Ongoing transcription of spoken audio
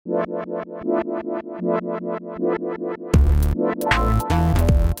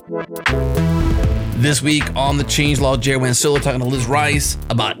This week on the Changelog, Jerry went solo talking to Liz Rice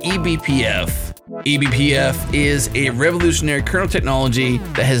about eBPF. eBPF is a revolutionary kernel technology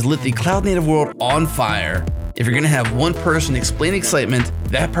that has lit the cloud-native world on fire. If you're going to have one person explain excitement,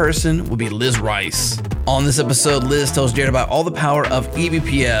 that person will be Liz Rice. On this episode, Liz tells Jared about all the power of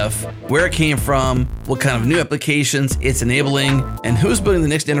eBPF, where it came from, what kind of new applications it's enabling, and who's building the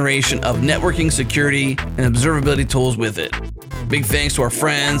next generation of networking, security, and observability tools with it. Big thanks to our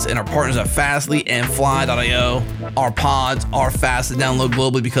friends and our partners at Fastly and Fly.io. Our pods are fast to download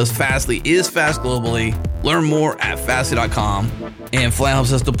globally because Fastly is fast globally. Learn more at Fastly.com. And Fly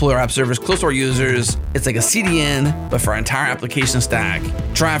helps us deploy our app servers close to our users. It's like a CDN, but for our entire application stack.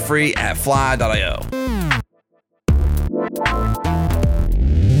 Try it free at Fly.io.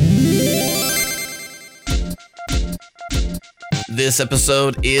 This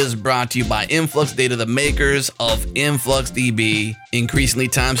episode is brought to you by Influx Data, the makers of InfluxDB. Increasingly,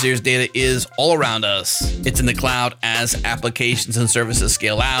 time series data is all around us. It's in the cloud as applications and services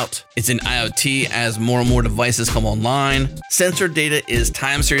scale out. It's in IoT as more and more devices come online. Sensor data is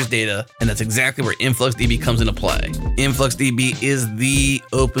time series data, and that's exactly where InfluxDB comes into play. InfluxDB is the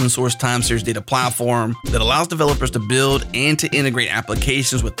open source time series data platform that allows developers to build and to integrate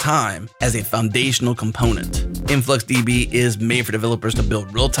applications with time as a foundational component. InfluxDB is made for developers to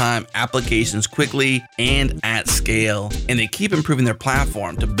build real-time applications quickly and at scale, and they keep improving their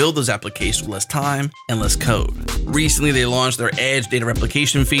platform to build those applications with less time and less code. Recently, they launched their Edge data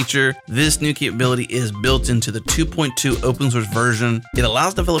replication feature. This new capability is built into the 2.2 open source version. It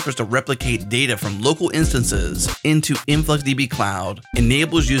allows developers to replicate data from local instances into InfluxDB Cloud,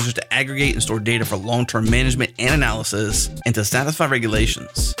 enables users to aggregate and store data for long-term management and analysis, and to satisfy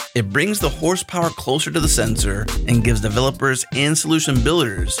regulations. It brings the horsepower closer to the sensor and gives developers and solution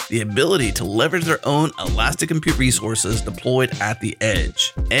builders the ability to leverage their own elastic compute resources deployed at the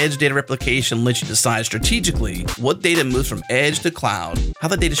edge. Edge data replication lets you decide strategically what data moves from edge to cloud, how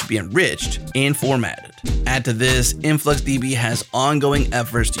the data should be enriched and formatted. Add to this, InfluxDB has ongoing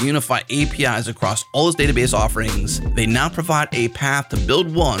efforts to unify APIs across all its database offerings. They now provide a path to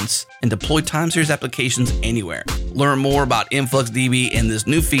build once and deploy time series applications anywhere. Learn more about InfluxDB and this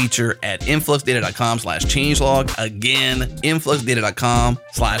new feature at influxdata.com/changelog. Again,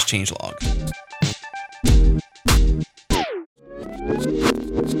 influxdata.com/changelog.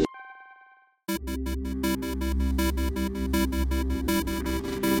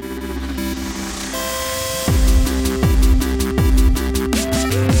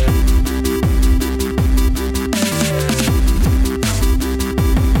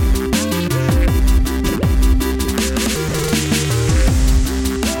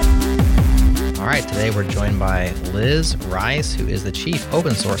 Today we're joined by Liz Rice, who is the Chief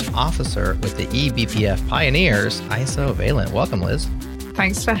Open Source Officer with the eBPF Pioneers, Isovalent. Welcome, Liz.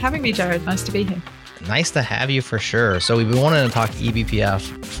 Thanks for having me, Jared. Nice to be here. Nice to have you for sure. So we've been wanting to talk eBPF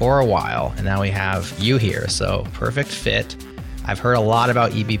for a while, and now we have you here. So perfect fit. I've heard a lot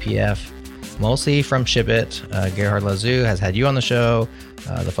about eBPF, mostly from Shipit. Gerhard Lazou has had you on the show,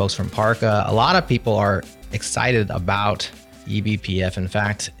 the folks from Parka. A lot of people are excited about eBPF. In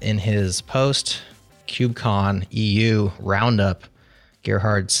fact, in his post KubeCon EU roundup,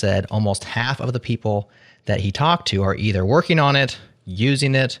 Gerhard said almost half of the people that he talked to are either working on it,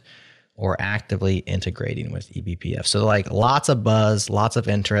 using it, or actively integrating with eBPF. So like lots of buzz, lots of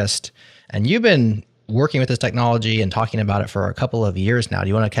interest. And you've been working with this technology and talking about it for a couple of years now. Do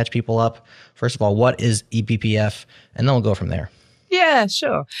you want to catch people up? First of all, what is eBPF? And then we'll go from there. Yeah,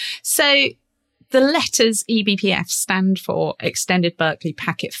 sure. So the letters eBPF stand for Extended Berkeley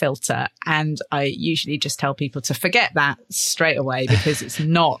Packet Filter, and I usually just tell people to forget that straight away because it's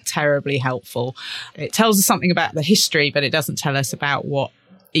not terribly helpful. It tells us something about the history, but it doesn't tell us about what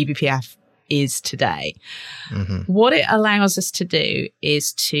eBPF is today. Mm-hmm. What it allows us to do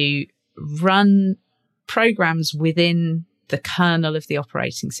is to run programs within the kernel of the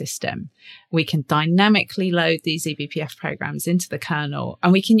operating system. We can dynamically load these eBPF programs into the kernel,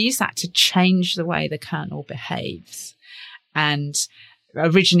 and we can use that to change the way the kernel behaves. And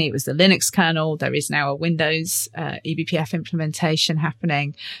originally it was the Linux kernel. There is now a Windows eBPF implementation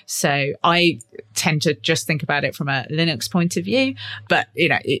happening. So I tend to just think about it from a Linux point of view, but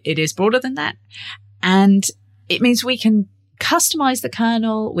it is broader than that. And it means we can customize the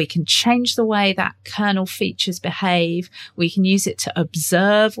kernel. We can change the way that kernel features behave. We can use it to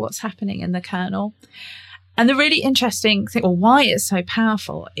observe what's happening in the kernel. And the really interesting thing, or why it's so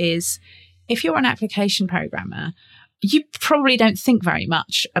powerful, is if you're an application programmer, you probably don't think very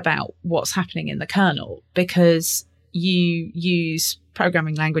much about what's happening in the kernel because you use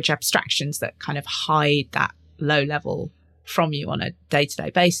programming language abstractions that kind of hide that low level from you on a day-to-day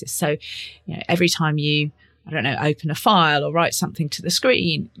basis. So, every time you, open a file or write something to the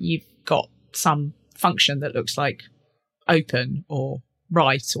screen, you've got some function that looks like open or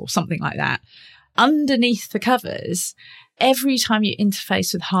write or something like that. Underneath the covers, every time you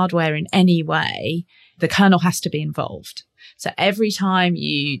interface with hardware in any way, the kernel has to be involved. So every time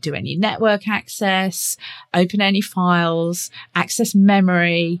you do any network access, open any files, access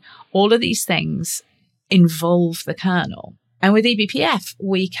memory, all of these things involve the kernel. And with eBPF,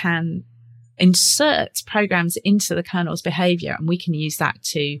 we can insert programs into the kernel's behavior, and we can use that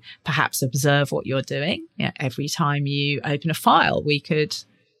to perhaps observe what you're doing. Every time you open a file, we could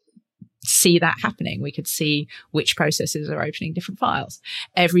see that happening. We could see which processes are opening different files.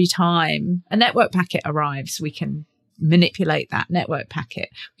 Every time a network packet arrives, we can manipulate that network packet.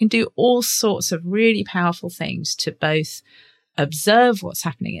 We can do all sorts of really powerful things to both observe what's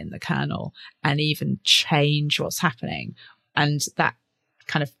happening in the kernel and even change what's happening. And that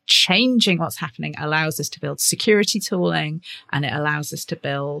kind of changing what's happening allows us to build security tooling, and it allows us to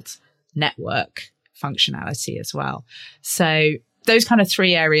build network functionality as well. So those kind of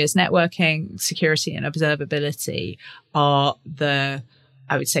three areas, networking, security, and observability, are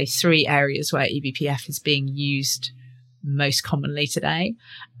I would say, three areas where eBPF is being used most commonly today.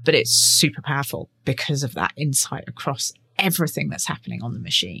 But it's super powerful because of that insight across everything that's happening on the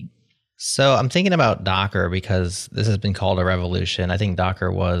machine. So I'm thinking about Docker because this has been called a revolution. I think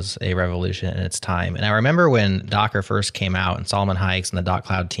Docker was a revolution in its time. And I remember when Docker first came out, and Solomon Hykes and the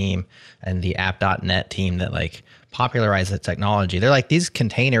 .cloud team and the app.net team that popularized the technology, they're like, these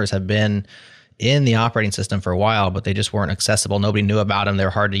containers have been in the operating system for a while, but they just weren't accessible. Nobody knew about them.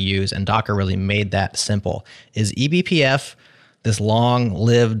 They're hard to use. And Docker really made that simple. Is eBPF this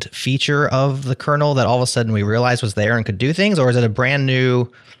long-lived feature of the kernel that all of a sudden we realized was there and could do things? Or is it a brand new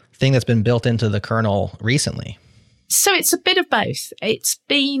thing that's been built into the kernel recently? So it's a bit of both. It's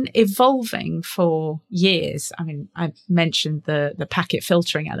been evolving for years. I mean, I mentioned the packet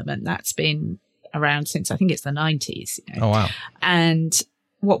filtering element. That's been around since, I think it's the 90s. Oh, wow. And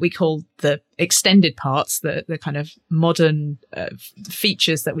what we call the extended parts, the kind of modern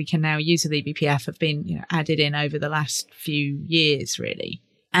features that we can now use with eBPF have been added in over the last few years, really.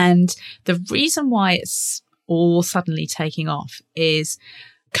 And the reason why it's all suddenly taking off is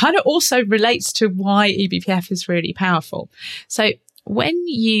kind of also relates to why eBPF is really powerful. So when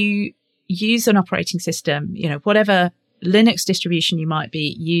you use an operating system, whatever Linux distribution you might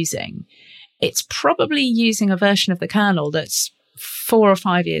be using, it's probably using a version of the kernel that's 4 or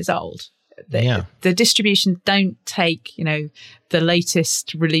 5 years old. The distributions don't take, the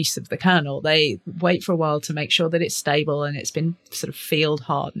latest release of the kernel. They wait for a while to make sure that it's stable and it's been sort of field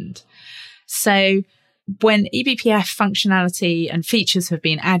hardened. So when eBPF functionality and features have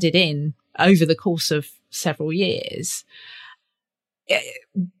been added in over the course of several years,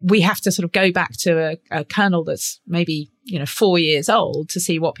 we have to sort of go back to a kernel that's maybe 4 years old to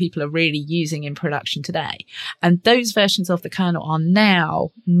see what people are really using in production today. And those versions of the kernel are now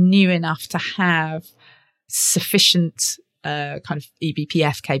new enough to have sufficient kind of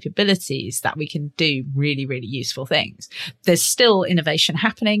eBPF capabilities that we can do really, really useful things. There's still innovation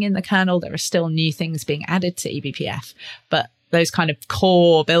happening in the kernel. There are still new things being added to eBPF, but those kind of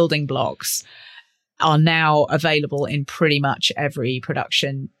core building blocks are now available in pretty much every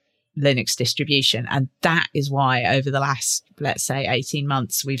production Linux distribution. And that is why over the last, let's say, 18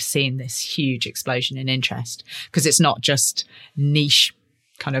 months, we've seen this huge explosion in interest, because it's not just niche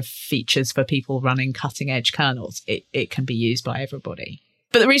kind of features for people running cutting edge kernels. It can be used by everybody.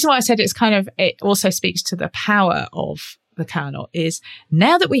 But the reason why I said it also speaks to the power of the kernel is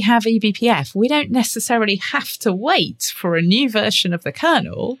now that we have eBPF, we don't necessarily have to wait for a new version of the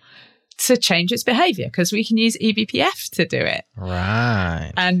kernel to change its behavior, because we can use eBPF to do it.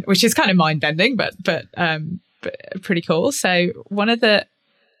 Right. And which is kind of mind-bending, but pretty cool. So one of the,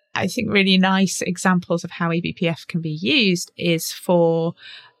 I think, really nice examples of how eBPF can be used is for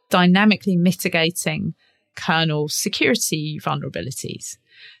dynamically mitigating kernel security vulnerabilities.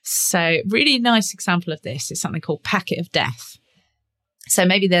 So really nice example of this is something called packet of death. So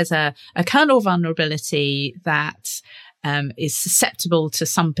maybe there's a kernel vulnerability that is susceptible to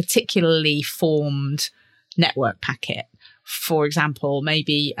some particularly formed network packet. For example,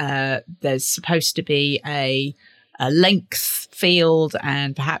 maybe there's supposed to be a length field,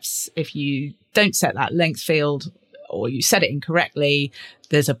 and perhaps if you don't set that length field or you set it incorrectly,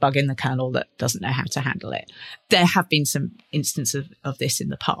 there's a bug in the kernel that doesn't know how to handle it. There have been some instances of this in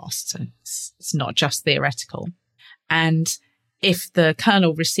the past, so it's not just theoretical. And if the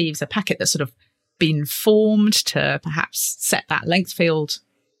kernel receives a packet that sort of been formed to perhaps set that length field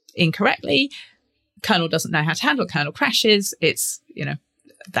incorrectly. Kernel doesn't know how to handle kernel crashes. It's,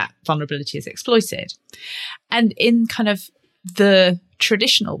 that vulnerability is exploited. And in kind of the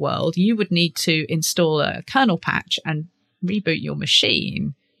traditional world, you would need to install a kernel patch and reboot your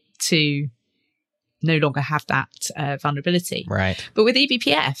machine to no longer have that vulnerability. Right. But with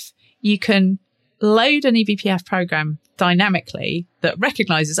eBPF, you can load an eBPF program dynamically that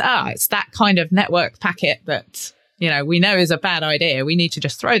recognizes, it's that kind of network packet that, we know is a bad idea. We need to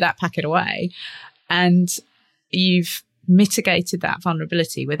just throw that packet away. And you've mitigated that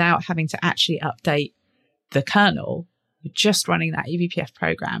vulnerability without having to actually update the kernel. You're just running that eBPF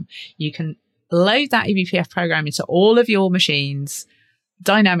program. You can load that eBPF program into all of your machines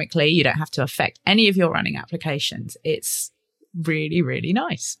dynamically. You don't have to affect any of your running applications. It's really, really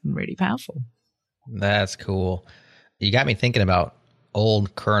nice and really powerful. That's cool. You got me thinking about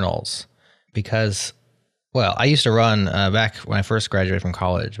old kernels because, I used to run, back when I first graduated from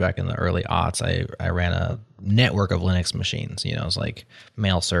college, back in the early aughts, I ran a network of Linux machines. It was like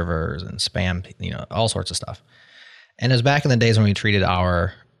mail servers and spam, all sorts of stuff. And it was back in the days when we treated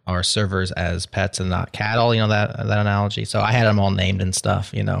our servers as pets and not cattle, that analogy. So I had them all named and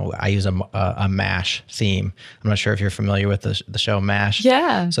stuff. I use a MASH theme. I'm not sure if you're familiar with the show MASH.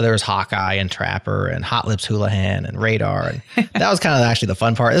 Yeah. So there was Hawkeye and Trapper and Hot Lips Houlihan and Radar. And that was kind of actually the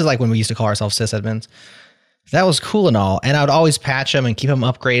fun part. This is like when we used to call ourselves sysadmins. That was cool and all. And I would always patch them and keep them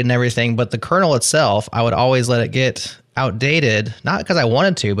upgraded and everything. But the kernel itself, I would always let it get outdated, not because I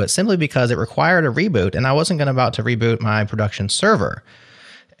wanted to, but simply because it required a reboot. And I wasn't about to reboot my production server.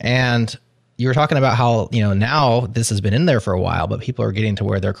 And you were talking about how, now this has been in there for a while, but people are getting to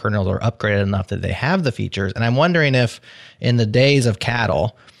where their kernels are upgraded enough that they have the features. And I'm wondering if in the days of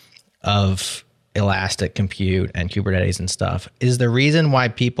cattle, of elastic compute and Kubernetes and stuff, is the reason why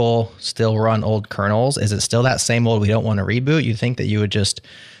people still run old kernels? Is it still that same old, we don't want to reboot? You think that you would just,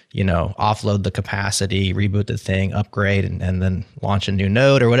 offload the capacity, reboot the thing, upgrade, and then launch a new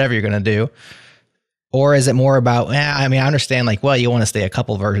node or whatever you're going to do? Or is it more about, I understand you want to stay a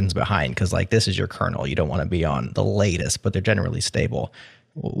couple versions behind because this is your kernel. You don't want to be on the latest, but they're generally stable.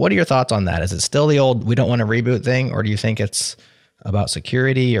 What are your thoughts on that? Is it still the old, we don't want to reboot thing? Or do you think it's about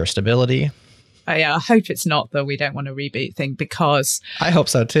security or stability? I hope it's not the we don't want to reboot thing, because I hope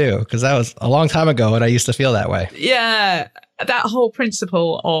so too, because that was a long time ago and I used to feel that way. Yeah, that whole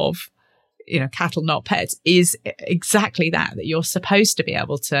principle of, cattle not pets is exactly that you're supposed to be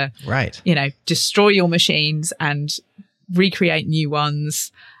able to, right, destroy your machines and recreate new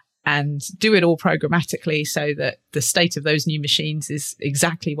ones and do it all programmatically so that the state of those new machines is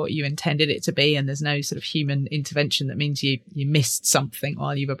exactly what you intended it to be. And there's no sort of human intervention that means you missed something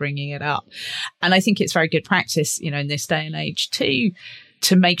while you were bringing it up. And I think it's very good practice, in this day and age too,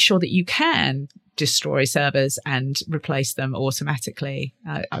 to make sure that you can destroy servers and replace them automatically.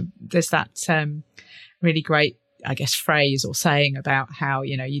 There's that really great, phrase or saying about how,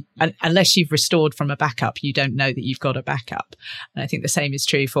 unless you've restored from a backup, you don't know that you've got a backup. And I think the same is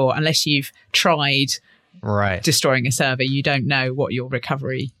true for unless you've tried destroying a server, you don't know what your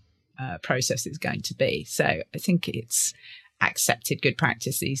recovery process is going to be. So I think it's accepted good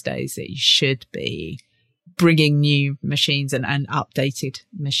practice these days that you should be bringing new machines and updated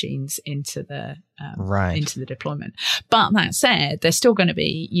machines into the into the deployment. But that said, they're still going to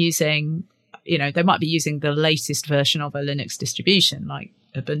be using, they might be using the latest version of a Linux distribution like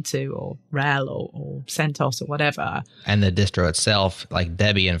Ubuntu or RHEL or CentOS or whatever. And the distro itself, like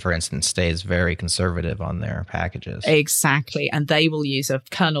Debian, for instance, stays very conservative on their packages. Exactly. And they will use a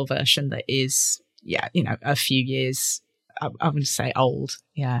kernel version that is, a few years, I wouldn't say old.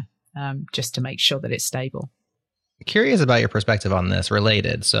 Yeah. Just to make sure that it's stable. Curious about your perspective on this,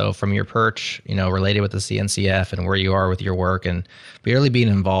 related. So from your perch, related with the CNCF and where you are with your work and barely being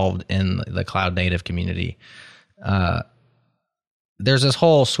involved in the cloud native community, there's this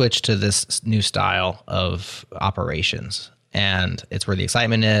whole switch to this new style of operations. And it's where the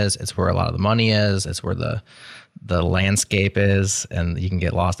excitement is. It's where a lot of the money is. It's where the landscape is. And you can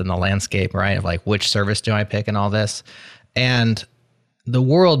get lost in the landscape, right? Of which service do I pick and all this. And the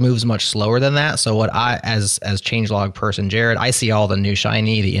world moves much slower than that. So what I, as Changelog person, Jared, I see all the new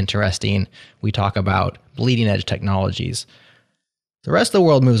shiny, the interesting, we talk about bleeding edge technologies. The rest of the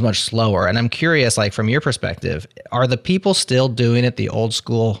world moves much slower. And I'm curious, from your perspective, are the people still doing it the old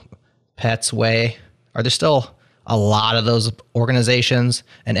school pets way? Are there still a lot of those organizations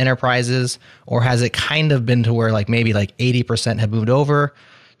and enterprises? Or has it kind of been to where maybe 80% have moved over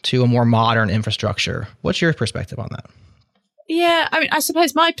to a more modern infrastructure? What's your perspective on that? Yeah, I mean, I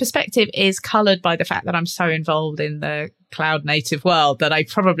suppose my perspective is coloured by the fact that I'm so involved in the cloud native world that I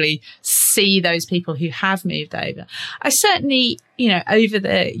probably see those people who have moved over. I certainly, over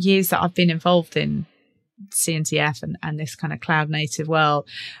the years that I've been involved in CNCF and this kind of cloud native world,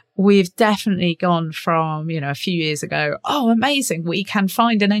 we've definitely gone from, a few years ago, oh, amazing, we can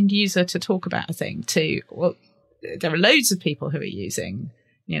find an end user to talk about a thing, to, well, there are loads of people who are using,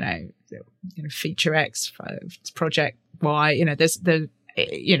 feature X, project Y,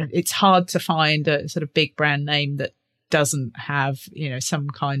 it's hard to find a sort of big brand name that doesn't have, some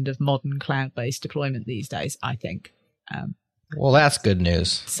kind of modern cloud-based deployment these days, I think. Well, that's good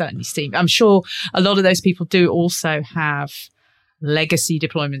news. Certainly Steam. I'm sure a lot of those people do also have legacy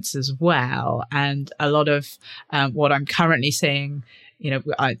deployments as well. And a lot of what I'm currently seeing,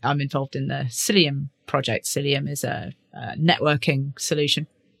 I'm involved in the Cilium project. Cilium is a networking solution.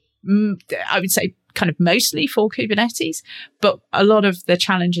 I would say kind of mostly for Kubernetes, but a lot of the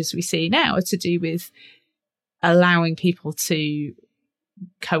challenges we see now are to do with allowing people to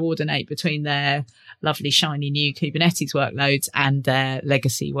coordinate between their lovely shiny new Kubernetes workloads and their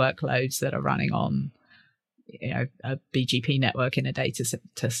legacy workloads that are running on a BGP network in a data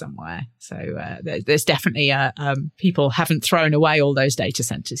center somewhere. So there's definitely people haven't thrown away all those data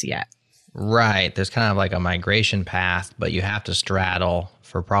centers yet. Right. There's kind of like a migration path, but you have to straddle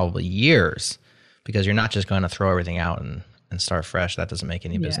for probably years because you're not just going to throw everything out and start fresh. That doesn't make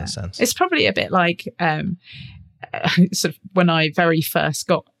any business sense. It's probably a bit like sort of when I very first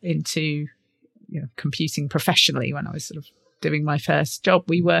got into computing professionally, when I was sort of doing my first job,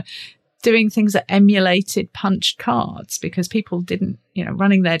 we were doing things that emulated punched cards because people didn't,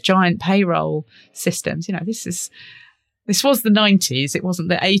 running their giant payroll systems. This was the 90s. It wasn't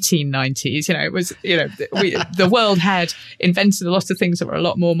the 1890s. It was, the world had invented a lot of things that were a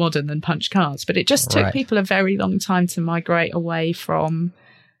lot more modern than punch cards, but it just took people a very long time to migrate away from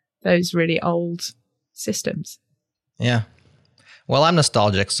those really old systems. Yeah. Well, I'm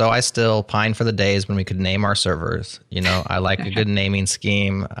nostalgic, so I still pine for the days when we could name our servers. I like a good naming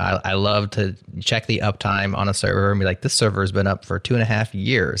scheme. I love to check the uptime on a server and be like, this server has been up for 2.5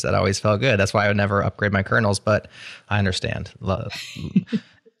 years. That always felt good. That's why I would never upgrade my kernels, but I understand.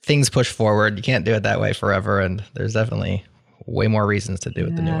 Things push forward. You can't do it that way forever, and there's definitely way more reasons to do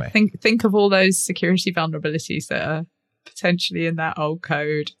it the new way. Think of all those security vulnerabilities that are potentially in that old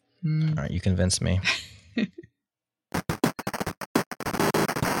code. All right, you convinced me.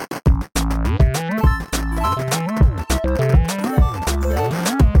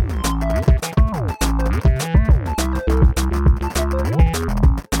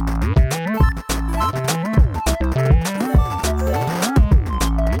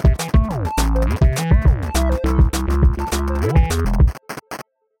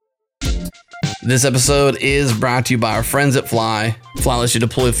 This episode is brought to you by our friends at Fly. Fly lets you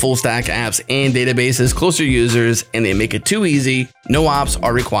deploy full stack apps and databases close to your users, and they make it too easy. No ops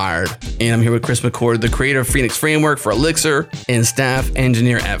are required. And I'm here with Chris McCord, the creator of Phoenix Framework for Elixir and staff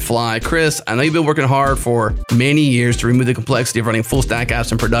engineer at Fly. Chris, I know you've been working hard for many years to remove the complexity of running full stack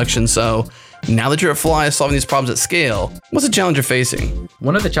apps in production. So now that you're at Fly solving these problems at scale, what's the challenge you're facing?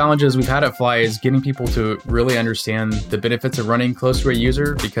 One of the challenges we've had at Fly is getting people to really understand the benefits of running close to a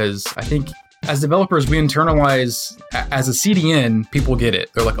user, because I think as developers, we internalize, as a CDN, people get it.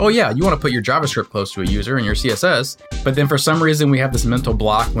 They're like, oh yeah, you want to put your JavaScript close to a user and your CSS. But then for some reason, we have this mental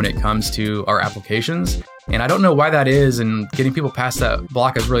block when it comes to our applications. And I don't know why that is. And getting people past that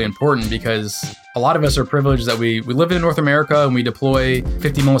block is really important, because a lot of us are privileged that we live in North America and we deploy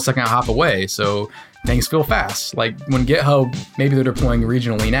 50 millisecond hop away. So things feel fast. Like when GitHub, maybe they're deploying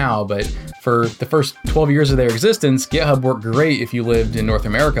regionally now, but for the first 12 years of their existence, GitHub worked great if you lived in North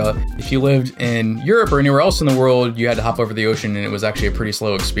America. If you lived in Europe or anywhere else in the world, you had to hop over the ocean, and it was actually a pretty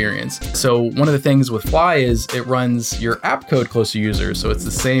slow experience. So one of the things with Fly is it runs your app code close to users. So it's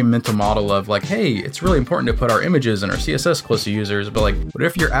the same mental model of like, hey, it's really important to put our images and our CSS close to users, but like, what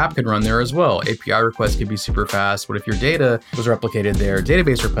if your app could run there as well? API requests could be super fast. What if your data was replicated there?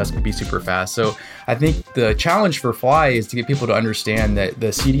 Database requests could be super fast. So I think the challenge for Fly is to get people to understand that the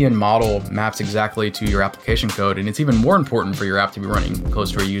CDN model maps exactly to your application code. And it's even more important for your app to be running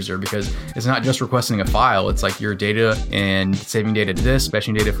close to a user, because it's not just requesting a file. It's like your data and saving data to disk,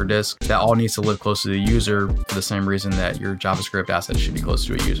 fetching data for disk. That all needs to live close to the user for the same reason that your JavaScript assets should be close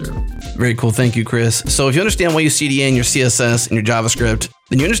to a user. Very cool. Thank you, Chris. So if you understand why you CDN your CSS and your JavaScript,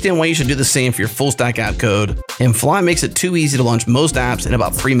 then you understand why you should do the same for your full stack app code. And Fly makes it too easy to launch most apps in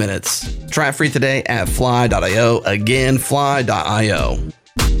about 3 minutes. Try it free today at fly.io. Again, fly.io.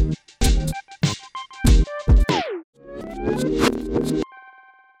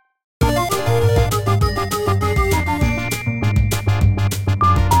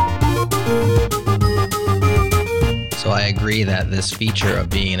 agree that this feature of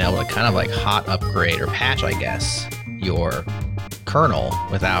being able to kind of like hot upgrade or patch, I guess, your kernel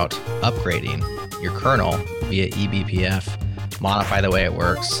without upgrading your kernel via eBPF, modify the way it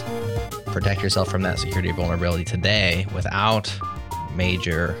works, protect yourself from that security vulnerability today without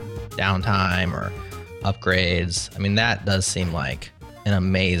major downtime or upgrades. I mean, that does seem like an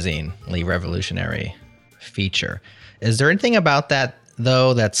amazingly revolutionary feature. Is there anything about that,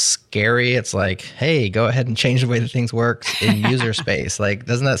 though, that's scary? It's like, hey, go ahead and change the way that things work in user space. Like,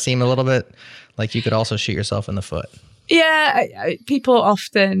 doesn't that seem a little bit like you could also shoot yourself in the foot? Yeah, people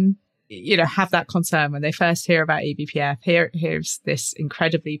often, have that concern when they first hear about eBPF. Here's this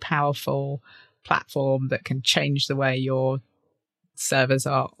incredibly powerful platform that can change the way your servers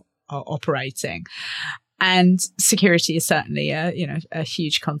are operating. And security is certainly a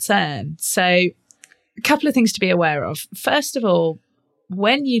huge concern. So a couple of things to be aware of. First of all,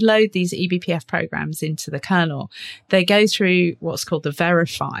 when you load these eBPF programs into the kernel, they go through what's called the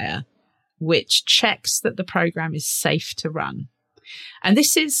verifier, which checks that the program is safe to run. And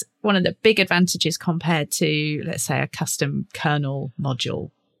this is one of the big advantages compared to, let's say, a custom kernel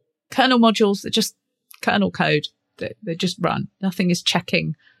module. Kernel modules that just kernel code, they just run. Nothing is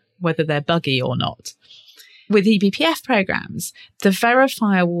checking whether they're buggy or not. With eBPF programs, the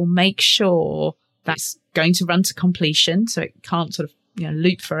verifier will make sure that's going to run to completion, so it can't sort of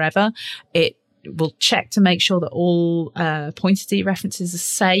loop forever. It will check to make sure that all pointer dereferences are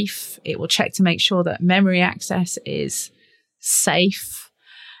safe. It will check to make sure that memory access is safe.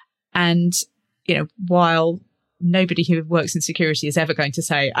 And, while nobody who works in security is ever going to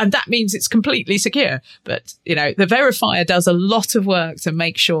say, and that means it's completely secure. But, the verifier does a lot of work to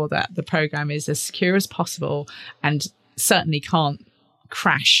make sure that the program is as secure as possible and certainly can't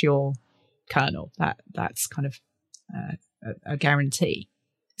crash your kernel. That's kind of a guarantee.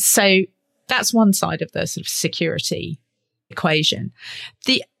 So that's one side of the sort of security equation.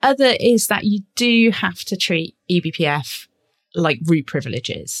 The other is that you do have to treat eBPF like root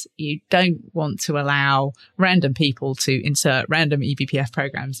privileges. You don't want to allow random people to insert random eBPF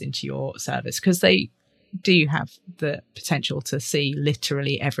programs into your service because they do have the potential to see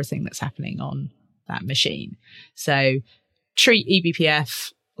literally everything that's happening on that machine. So treat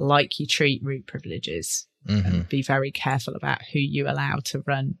eBPF like you treat root privileges. And be very careful about who you allow to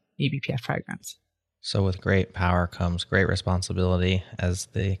run eBPF programs. So with great power comes great responsibility, as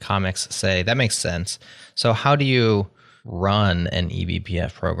the comics say. That makes sense. So how do you run an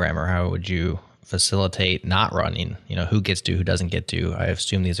eBPF program, or how would you facilitate not running? Who gets to, who doesn't get to? I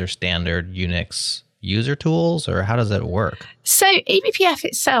assume these are standard Unix user tools, or how does that work? So eBPF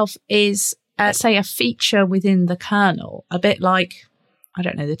itself is, say, a feature within the kernel, a bit like, I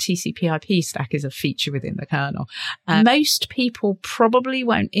don't know, the TCP/IP stack is a feature within the kernel. Most people probably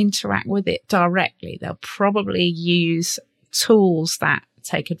won't interact with it directly. They'll probably use tools that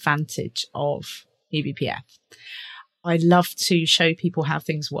take advantage of eBPF. I love to show people how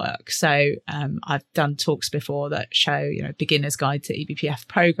things work. So I've done talks before that show, beginner's guide to eBPF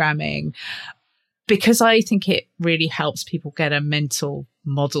programming, because I think it really helps people get a mental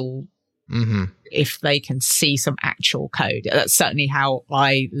model if they can see some actual code. That's certainly how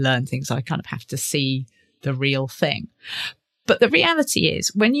I learn things. I kind of have to see the real thing. But the reality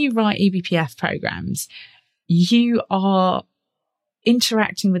is, when you write eBPF programs, you are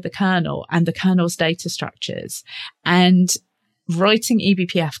interacting with the kernel and the kernel's data structures. And writing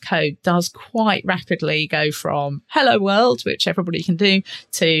eBPF code does quite rapidly go from hello world, which everybody can do,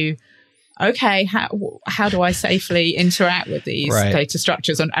 to okay, how do I safely interact with these data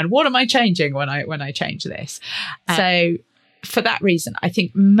structures, and what am I changing when I change this? So for that reason, I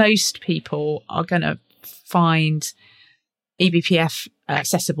think most people are going to find eBPF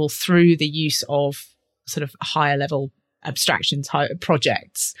accessible through the use of sort of higher level abstractions,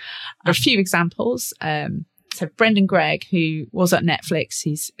 projects. A few examples. So Brendan Gregg, who was at Netflix,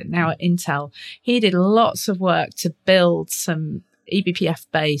 he's now at Intel, he did lots of work to build some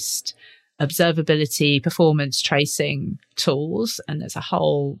eBPF-based observability, performance tracing tools. And there's a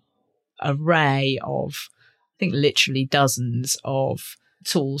whole array of, I think, literally dozens of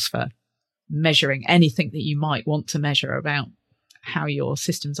tools for measuring anything that you might want to measure about how your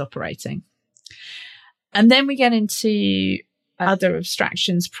system's operating. And then we get into other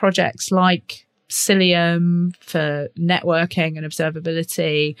abstractions projects like Cilium for networking and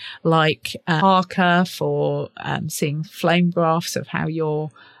observability, like Parker for seeing flame graphs of how your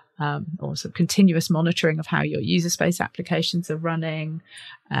or sort of continuous monitoring of how your user space applications are running.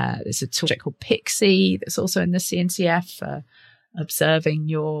 There's a tool called Pixie that's also in the CNCF for observing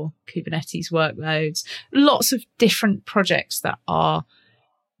your Kubernetes workloads. Lots of different projects that are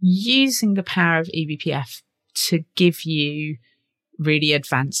using the power of eBPF to give you really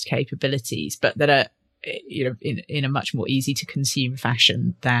advanced capabilities, but that are, in a much more easy to consume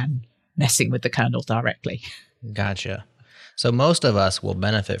fashion than messing with the kernel directly. Gotcha. So most of us will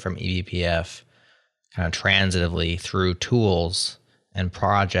benefit from eBPF kind of transitively through tools and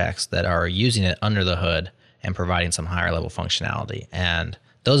projects that are using it under the hood and providing some higher level functionality. And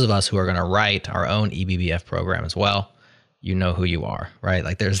those of us who are going to write our own eBPF program as well, you know who you are, right?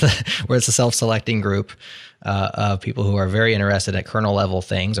 Like where it's a self-selecting group of people who are very interested at kernel level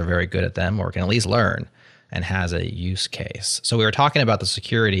things, are very good at them, or can at least learn and has a use case. So we were talking about the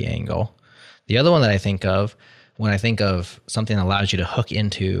security angle. The other one that I think of when I think of something that allows you to hook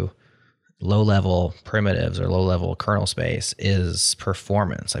into low-level primitives or low-level kernel space is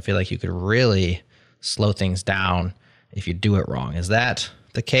performance. I feel like you could really slow things down if you do it wrong. Is that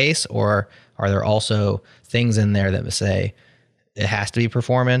the case, or are there also things in there that say it has to be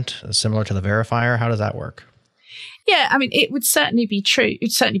performant, similar to the verifier? How does that work? Yeah, I mean, it would certainly be true.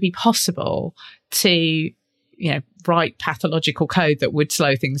 It'd certainly be possible to, write pathological code that would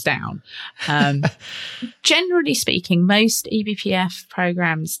slow things down. Generally speaking, most eBPF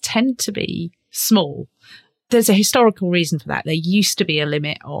programs tend to be small. There's a historical reason for that. There used to be a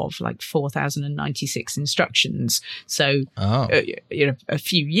limit of like 4,096 instructions. So, a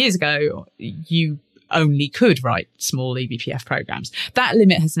few years ago, you only could write small eBPF programs. That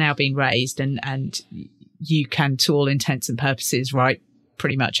limit has now been raised, and you can, to all intents and purposes, write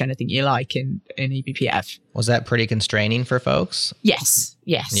pretty much anything you like in eBPF. Was that pretty constraining for folks? Yes,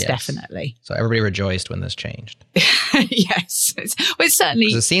 definitely. So everybody rejoiced when this changed. Yes. It's certainly...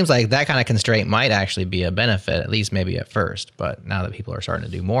 Because it seems like that kind of constraint might actually be a benefit, at least maybe at first. But now that people are starting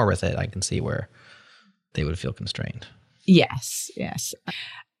to do more with it, I can see where they would feel constrained. Yes.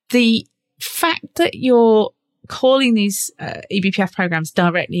 The fact that you're calling these eBPF programs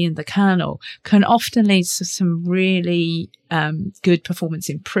directly in the kernel can often lead to some really good performance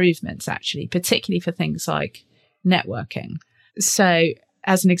improvements, actually, particularly for things like networking. So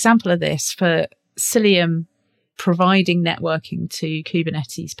as an example of this, for Cilium providing networking to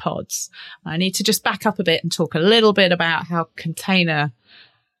Kubernetes pods, I need to just back up a bit and talk a little bit about how container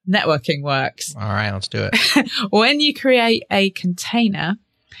networking works. All right, let's do it. When you create a container,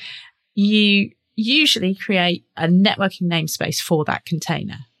 you usually create a networking namespace for that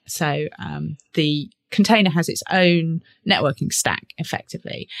container. So the container has its own networking stack,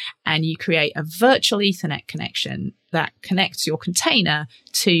 effectively, and you create a virtual Ethernet connection that connects your container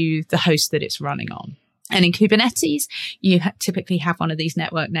to the host that it's running on. And in Kubernetes, you typically have one of these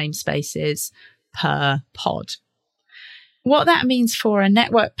network namespaces per pod. What that means for a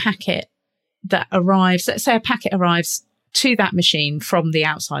network packet that arrives, let's say a packet arrives to that machine from the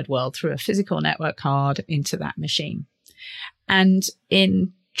outside world through a physical network card into that machine. And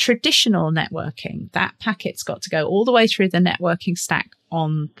in traditional networking, that packet's got to go all the way through the networking stack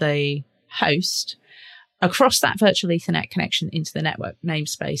on the host, across that virtual Ethernet connection into the network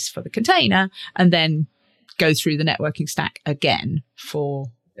namespace for the container, and then go through the networking stack again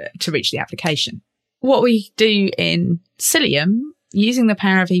to reach the application. What we do in Cilium, using the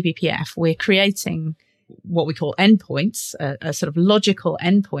power of eBPF, we're creating what we call endpoints, a sort of logical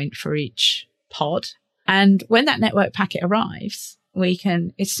endpoint for each pod. And when that network packet arrives, we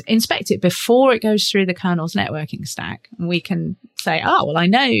can inspect it before it goes through the kernel's networking stack. And we can say, I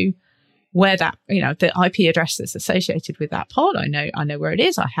know where that, the IP address that's associated with that pod. I know where it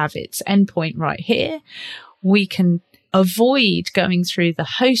is. I have its endpoint right here. We can avoid going through the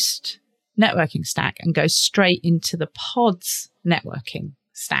host networking stack and go straight into the pod's networking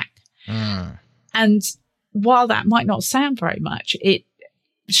stack. And while that might not sound very much, it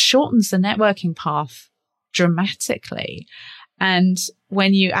shortens the networking path dramatically. And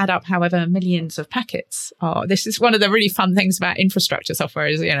when you add up however millions of packets are, this is one of the really fun things about infrastructure software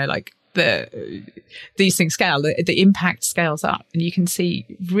is, like these things scale, the impact scales up, and you can see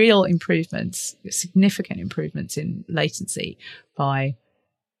real improvements, significant improvements in latency by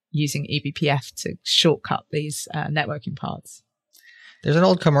using eBPF to shortcut these networking paths. There's an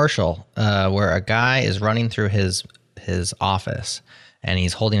old commercial where a guy is running through his office and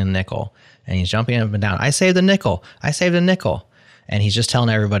he's holding a nickel and he's jumping up and down. I saved a nickel. I saved a nickel. And he's just telling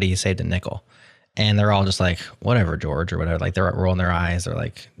everybody he saved a nickel. And they're all just like, whatever, George, or whatever. Like they're rolling their eyes. They're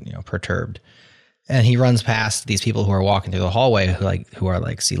like, perturbed. And he runs past these people who are walking through the hallway who are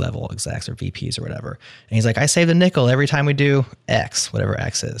like C-level execs or VPs or whatever. And he's like, I saved a nickel every time we do X, whatever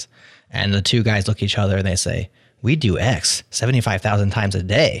X is. And the two guys look at each other and they say, we do X 75,000 times a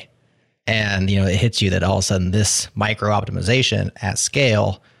day. And, it hits you that all of a sudden this micro optimization at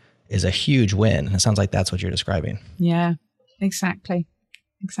scale is a huge win. And it sounds like that's what you're describing. Yeah, exactly.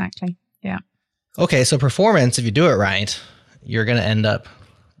 Yeah. Okay, so performance, if you do it right, you're going to end up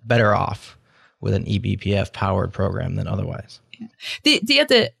better off with an eBPF powered program than otherwise. The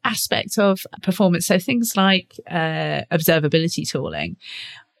other aspect of performance, so things like observability tooling,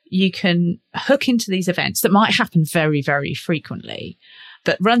 you can hook into these events that might happen very, very frequently,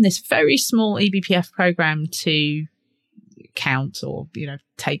 but run this very small eBPF program to count or,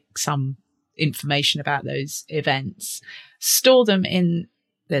 take some information about those events, store them in,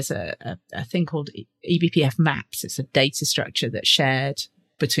 there's a thing called eBPF maps. It's a data structure that's shared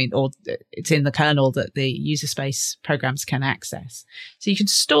between, or it's in the kernel that the user space programs can access. So you can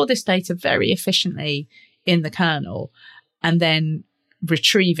store this data very efficiently in the kernel and then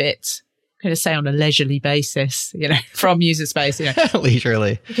retrieve it, kind of say on a leisurely basis, from user space,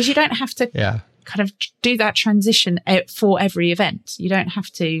 leisurely, because you don't have to kind of do that transition for every event. You don't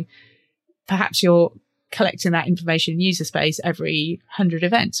have to, perhaps you're collecting that information in user space every 100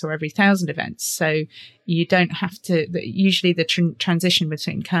 events or every 1,000 events. So you don't have to, usually the transition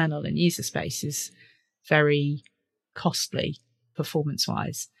between kernel and user space is very costly performance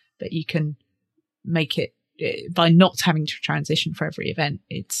wise, but you can make it by not having to transition for every event.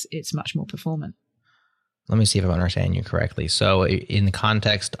 It's much more performant. Let me see if I'm understanding you correctly. So in the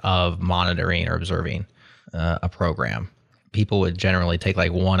context of monitoring or observing a program, people would generally take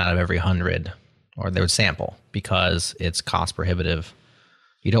like 1 out of every 100, or they would sample because it's cost prohibitive.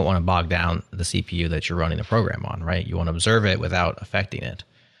 You don't want to bog down the CPU that you're running the program on, right? You want to observe it without affecting it.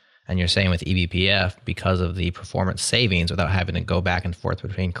 And you're saying with eBPF, because of the performance savings without having to go back and forth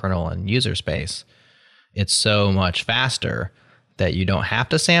between kernel and user space, it's so much faster that you don't have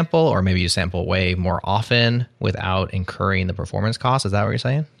to sample, or maybe you sample way more often without incurring the performance costs. Is that what you're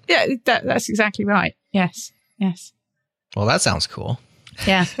saying? Yeah, that's exactly right. Yes. Well, that sounds cool.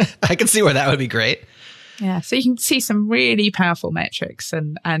 Yeah. I can see where that would be great. Yeah. So you can see some really powerful metrics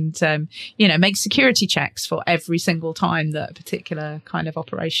and make security checks for every single time that a particular kind of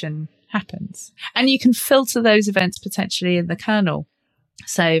operation happens. And you can filter those events potentially in the kernel.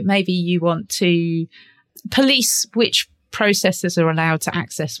 So maybe you want to police which processors are allowed to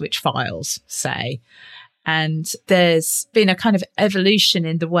access which files, say. And there's been a kind of evolution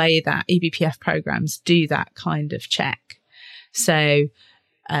in the way that eBPF programs do that kind of check. So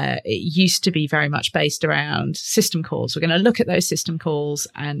it used to be very much based around system calls. We're going to look at those system calls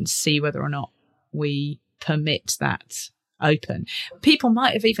and see whether or not we permit that open. People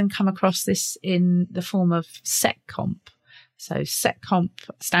might have even come across this in the form of seccomp. So seccomp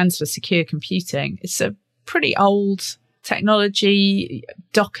stands for secure computing. It's a pretty old technology.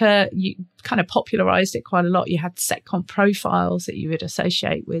 Docker, you kind of popularized it quite a lot. You had seccomp profiles that you would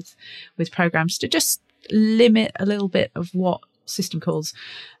associate with programs to just limit a little bit of what system calls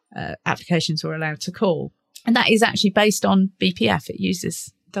applications were allowed to call. And that is actually based on BPF.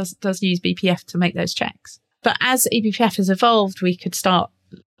 It does use BPF to make those checks. But as eBPF has evolved, we could start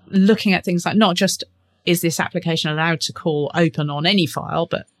looking at things like not just, is this application allowed to call open on any file,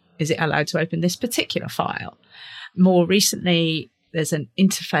 but is it allowed to open this particular file? More recently, there's an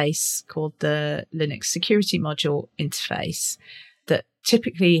interface called the Linux Security Module interface that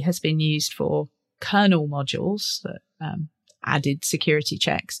typically has been used for kernel modules that added security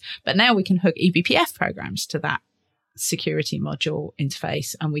checks. But now we can hook eBPF programs to that security module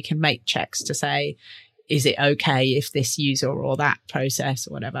interface, and we can make checks to say, is it okay if this user or that process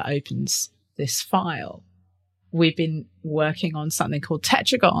or whatever opens this file? We've been working on something called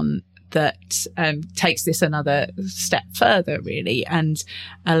Tetragon that takes this another step further, really, and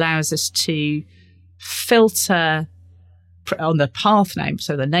allows us to filter on the path name,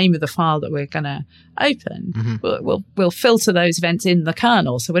 so the name of the file that we're going to open. Mm-hmm. We'll filter those events in the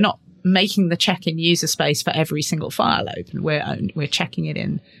kernel, so we're not making the check in user space for every single file open. We're checking it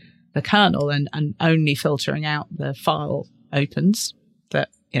in the kernel and only filtering out the file opens that,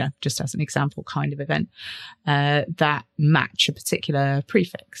 just as an example kind of event, that match a particular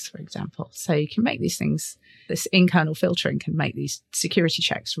prefix, for example. So you can make these things, this in-kernel filtering can make these security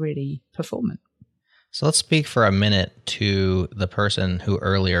checks really performant. So let's speak for a minute to the person who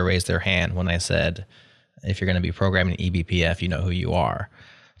earlier raised their hand when I said, if you're going to be programming eBPF, you know who you are.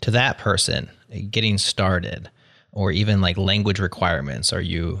 To that person, getting started, or even like language requirements,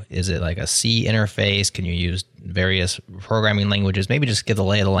 is it like a C interface? Can you use various programming languages? Maybe just give the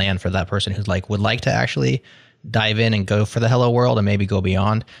lay of the land for that person who's would like to actually dive in and go for the hello world and maybe go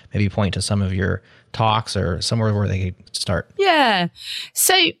beyond, maybe point to some of your talks or somewhere where they could start. Yeah.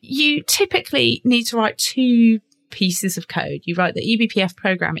 So you typically need to write 2 pieces of code. You write the eBPF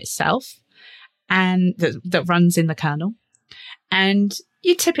program itself and that runs in the kernel. And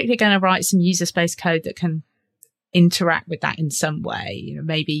you're typically going to write some user space code that can interact with that in some way.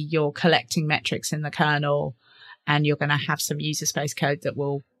 Maybe you're collecting metrics in the kernel and you're going to have some user space code that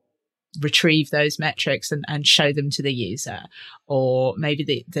will retrieve those metrics and show them to the user. Or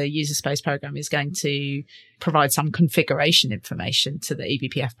maybe the user space program is going to provide some configuration information to the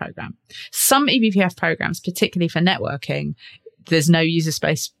eBPF program. Some eBPF programs, particularly for networking, there's no user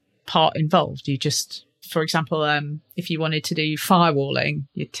space part involved. You just, for example, if you wanted to do firewalling,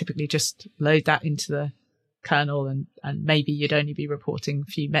 you'd typically just load that into the kernel and maybe you'd only be reporting a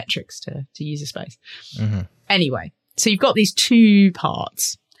few metrics to user space. Mm-hmm. Anyway, so you've got these two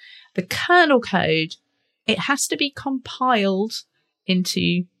parts. The kernel code, it has to be compiled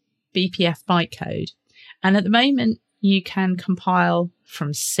into BPF bytecode. And at the moment, you can compile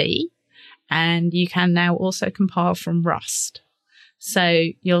from C and you can now also compile from Rust. So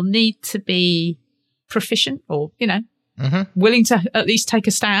you'll need to be proficient or, willing to at least take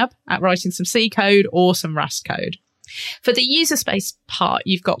a stab at writing some C code or some Rust code. For the user space part,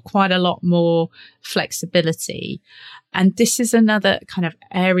 you've got quite a lot more flexibility. And this is another kind of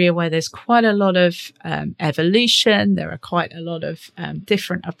area where there's quite a lot of evolution. There are quite a lot of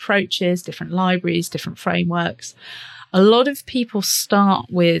different approaches, different libraries, different frameworks. A lot of people start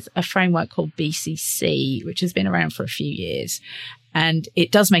with a framework called BCC, which has been around for a few years. And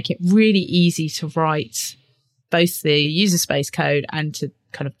it does make it really easy to write both the user space code and to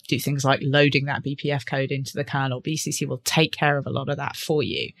kind of do things like loading that BPF code into the kernel. BCC will take care of a lot of that for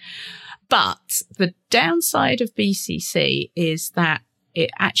you. But the downside of BCC is that it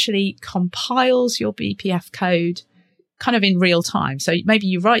actually compiles your BPF code kind of in real time. So maybe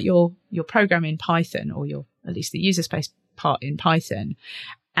you write your program in Python, or at least the user space part in Python.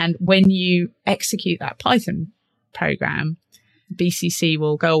 And when you execute that Python program, BCC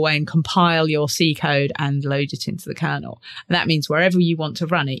will go away and compile your C code and load it into the kernel. And that means wherever you want to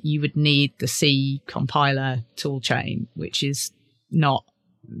run it, you would need the C compiler toolchain, which is not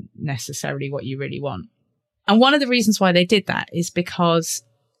necessarily what you really want. And one of the reasons why they did that is because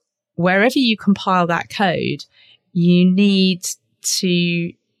wherever you compile that code, you need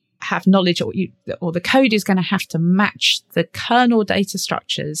to have knowledge, or the code is going to have to match the kernel data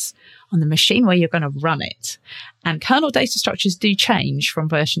structures on the machine where you're going to run it. And kernel data structures do change from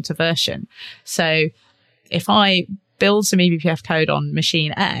version to version. So if I build some eBPF code on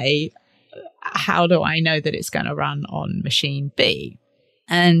machine A, how do I know that it's going to run on machine B?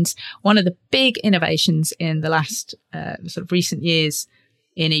 And one of the big innovations in the last sort of recent years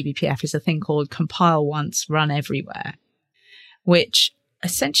in eBPF is a thing called compile once, run everywhere, which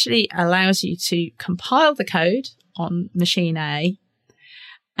essentially allows you to compile the code on machine A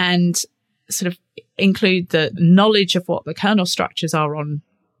and sort of include the knowledge of what the kernel structures are on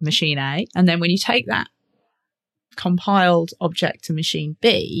machine A. And then when you take that compiled object to machine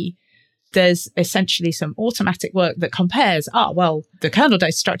B, there's essentially some automatic work that compares, the kernel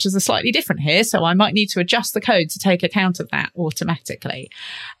data structures are slightly different here, so I might need to adjust the code to take account of that automatically.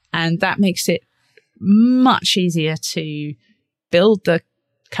 And that makes it much easier to build the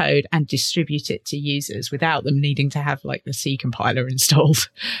code and distribute it to users without them needing to have like the C compiler installed. So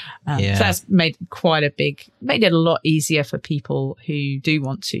that's made it a lot easier for people who do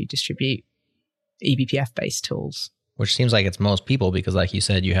want to distribute eBPF based tools. Which seems like it's most people because, like you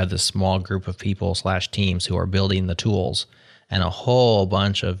said, you have this small group of people / teams who are building the tools and a whole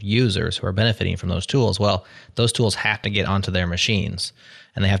bunch of users who are benefiting from those tools. Well, those tools have to get onto their machines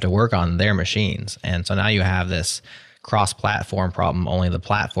and they have to work on their machines. And so now you have this cross-platform problem, only the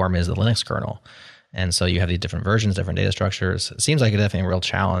platform is the Linux kernel. And so you have these different versions, different data structures. It seems like definitely a real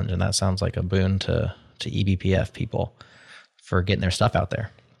challenge, and that sounds like a boon to eBPF people for getting their stuff out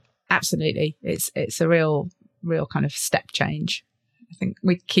there. Absolutely. It's a real kind of step change. I think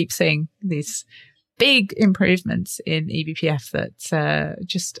we keep seeing these big improvements in eBPF that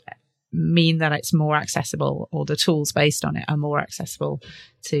just mean that it's more accessible, or the tools based on it are more accessible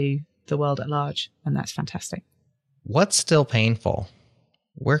to the world at large. And that's fantastic. What's still painful?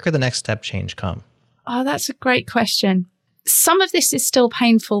 Where could the next step change come? Oh, that's a great question. Some of this is still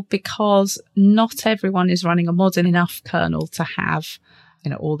painful because not everyone is running a modern enough kernel to have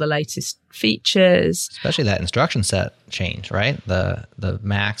all the latest features. Especially that instruction set change, right? The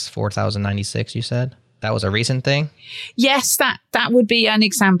max 4096, you said? That was a recent thing? Yes, that would be an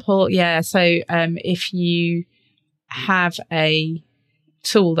example. Yeah. So if you have a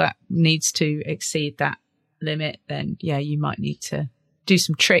tool that needs to exceed that limit, then you might need to do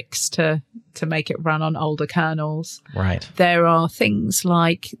some tricks to make it run on older kernels. Right. There are things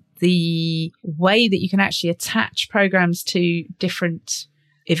like the way that you can actually attach programs to different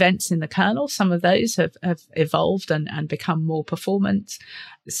events in the kernel. Some of those have evolved and become more performant.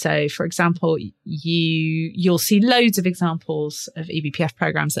 So, for example, you'll see loads of examples of eBPF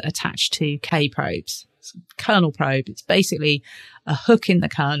programs that attach to K-probes. Kernel probe, it's basically a hook in the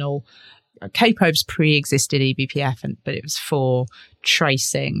kernel. K-probes pre-existed eBPF, but it was for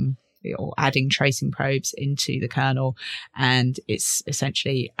tracing or adding tracing probes into the kernel. And it's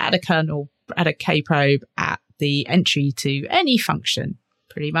essentially add a K-probe at the entry to any function,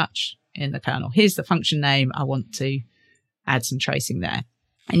 pretty much, in the kernel. Here's the function name. I want to add some tracing there.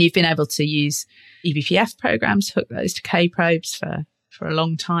 And you've been able to use eBPF programs, hook those to K-probes for a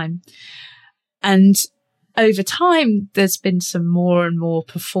long time. And over time, there's been some more and more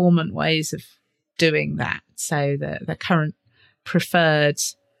performant ways of doing that. So the current preferred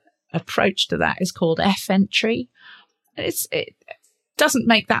approach to that is called F-entry. It doesn't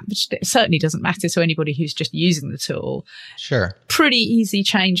make that much, it certainly doesn't matter to anybody who's just using the tool. Sure. Pretty easy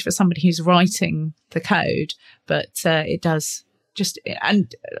change for somebody who's writing the code, but it does just,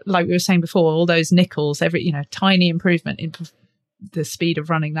 and like we were saying before, all those nickels, tiny improvement in the speed of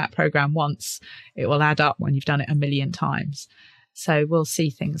running that program once, it will add up when you've done it a million times. So we'll see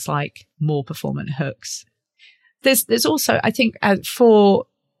things like more performant hooks. There's also, I think, for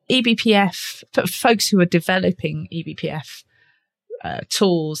eBPF, for folks who are developing eBPF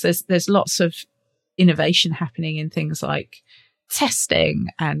tools, there's lots of innovation happening in things like testing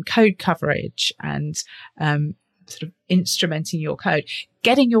and code coverage and sort of instrumenting your code.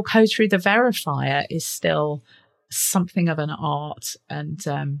 Getting your code through the verifier is still something of an art, and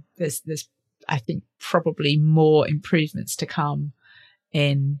there's I think probably more improvements to come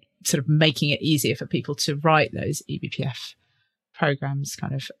in sort of making it easier for people to write those eBPF programs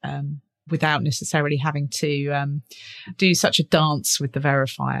kind of without necessarily having to do such a dance with the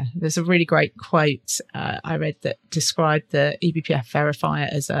verifier. There's a really great quote I read that described the eBPF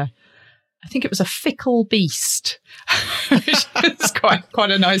verifier as I think it was a fickle beast, which is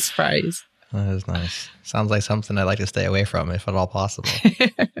quite a nice phrase. That is nice. Sounds like something I'd like to stay away from if at all possible.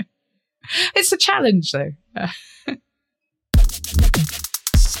 It's a challenge, though.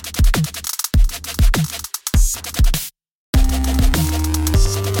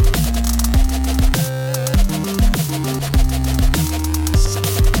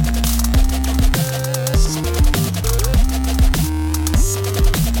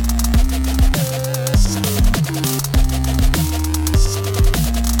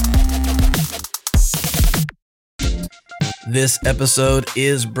 This episode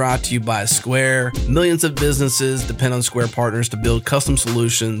is brought to you by Square. Millions of businesses depend on Square partners to build custom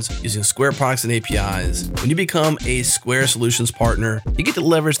solutions using Square products and APIs. When you become a Square Solutions partner, you get to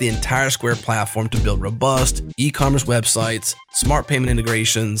leverage the entire Square platform to build robust e-commerce websites, smart payment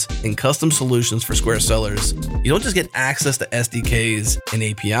integrations, and custom solutions for Square sellers. You don't just get access to SDKs and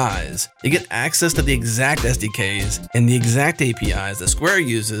APIs. You get access to the exact SDKs and the exact APIs that Square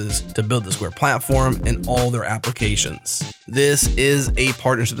uses to build the Square platform and all their applications. This is a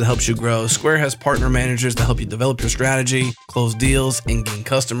partnership that helps you grow. Square has partner managers to help you develop your strategy, close deals, and gain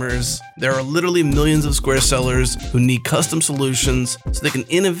customers. There are literally millions of Square sellers who need custom solutions so they can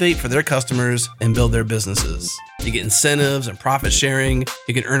innovate for their customers and build their businesses. You get incentives and profit sharing.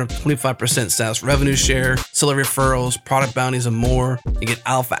 You can earn a 25% SaaS revenue share, seller referrals, product bounties, and more. You get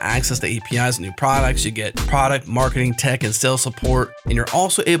alpha access to APIs and new products. You get product, marketing, tech, and sales support. And you're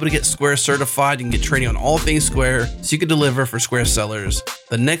also able to get Square certified. You can get training on all things Square so you can deliver for Square sellers.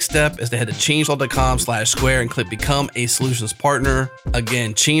 The next step is to head to changelog.com/Square and click Become a Solutions Partner.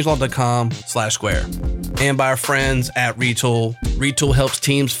 Again, changelog.com/Square. And by our friends at Retool. Retool helps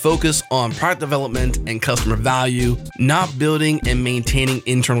teams focus on product development and customer value, not building and maintaining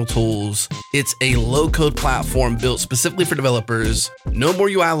internal tools. It's a low-code platform built specifically for developers. No more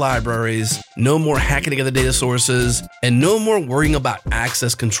UI libraries, no more hacking together data sources, and no more worrying about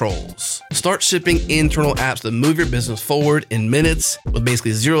access controls. Start shipping internal apps that move your business forward in minutes with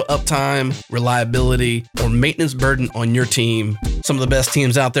basically zero uptime, reliability, or maintenance burden on your team. Some of the best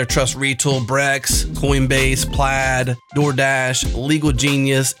teams out there trust Retool: Brex, Coinbase, Plaid, DoorDash, Legal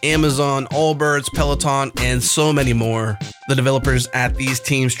Genius, Amazon, Allbirds, Peloton, and so many more. The developers at these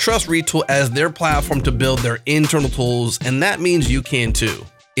teams trust Retool as their platform to build their internal tools, and that means you can too.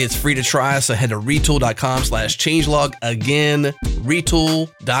 It's free to try, so head to retool.com/changelog. Again,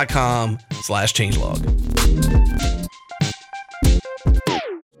 retool.com/changelog.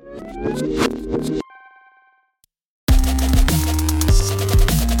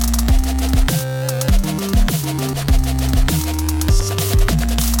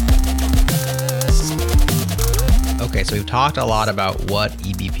 Okay, so we've talked a lot about what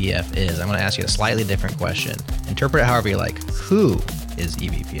eBPF is. I'm going to ask you a slightly different question. Interpret it however you like. Who is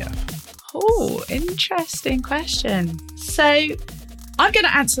eBPF? Oh, interesting question. So I'm going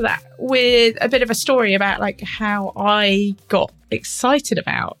to answer that with a bit of a story about like how I got excited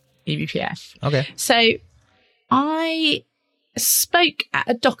about eBPF. Okay. So I spoke at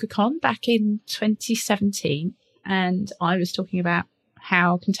a DockerCon back in 2017, and I was talking about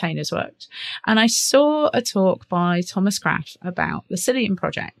how containers worked. And I saw a talk by Thomas Graff about the Cilium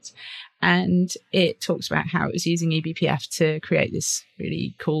project. And it talks about how it was using eBPF to create this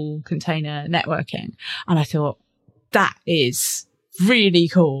really cool container networking. And I thought, that is really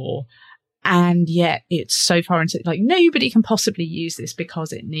cool. And yet it's so far into, like, nobody can possibly use this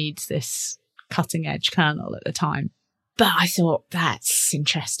because it needs this cutting edge kernel at the time. But I thought, that's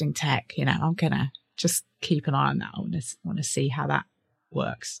interesting tech. You know, I'm going to just keep an eye on that. I want to see how that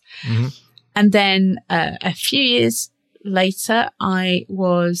works. Mm-hmm. And then a few years later, I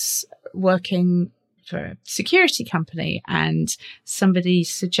was working for a security company, and somebody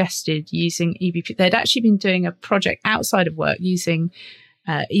suggested using eBPF. They'd actually been doing a project outside of work using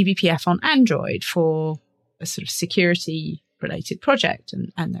eBPF on Android for a sort of security related project.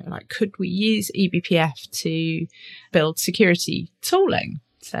 And they were like, could we use eBPF to build security tooling?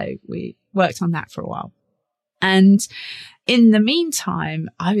 So we worked on that for a while. And in the meantime,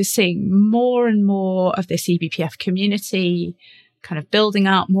 I was seeing more and more of this eBPF community kind of building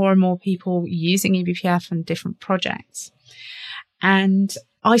up, more and more people using eBPF and different projects. And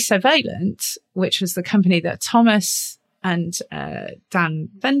Isovalent, which was the company that Thomas and Dan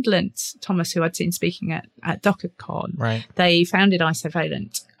Wendlandt, Thomas, who I'd seen speaking at DockerCon, right, they founded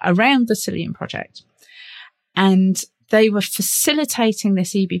Isovalent around the Cilium project. And they were facilitating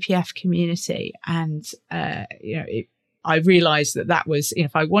this eBPF community. And, I realized that was,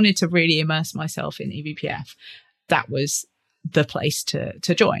 if I wanted to really immerse myself in eBPF, that was the place to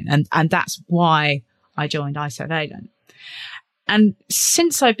join. And that's why I joined Isovalent. And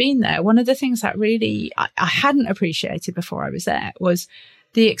since I've been there, one of the things that really I hadn't appreciated before I was there was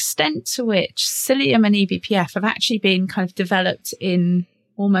the extent to which Cilium and eBPF have actually been kind of developed in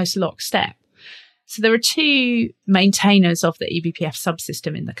almost lockstep. So there are two maintainers of the eBPF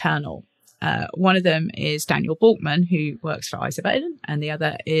subsystem in the kernel. One of them is Daniel Balkman, who works for Isovalent, and the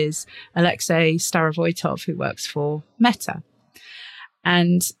other is Alexei Starovoitov, who works for Meta.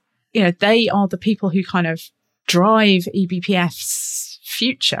 And, they are the people who kind of drive eBPF's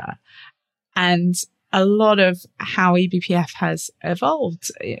future. And a lot of how eBPF has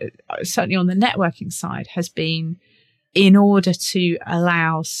evolved, certainly on the networking side, has been in order to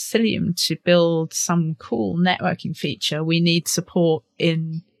allow Cilium to build some cool networking feature, we need support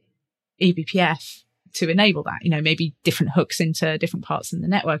in eBPF to enable that, maybe different hooks into different parts in the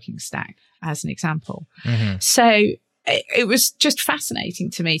networking stack, as an example. Mm-hmm. So it was just fascinating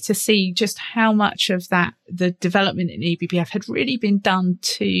to me to see just how much of that, the development in eBPF had really been done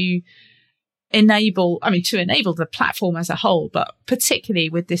to enable the platform as a whole, but particularly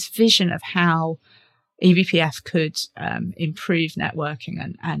with this vision of how eBPF could improve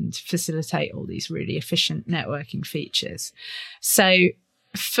networking and facilitate all these really efficient networking features. So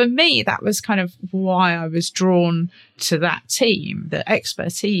for me, that was kind of why I was drawn to that team. The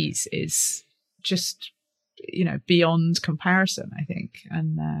expertise is just, beyond comparison, I think,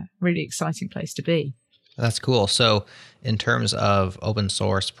 and a really exciting place to be. That's cool. So in terms of open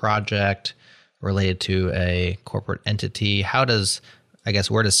source project related to a corporate entity, where does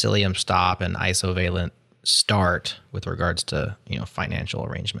Cilium stop and Isovalent start with regards to, financial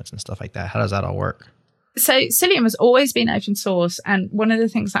arrangements and stuff like that? How does that all work? So Cilium has always been open source. And one of the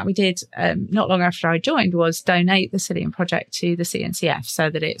things that we did not long after I joined was donate the Cilium project to the CNCF so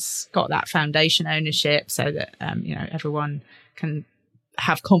that it's got that foundation ownership, so that, everyone can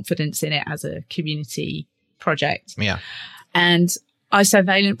have confidence in it as a community project. Yeah. And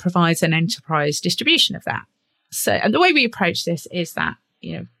Isovalent provides an enterprise distribution of that. So, and the way we approach this is that,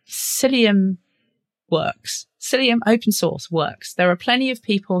 Cilium works. Cilium open source works. There are plenty of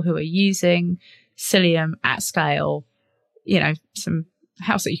people who are using Cilium at scale. Some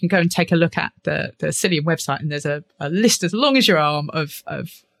house that you can go and take a look at the Cilium website, and there's a list as long as your arm of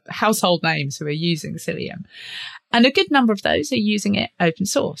household names who are using Cilium. And a good number of those are using it open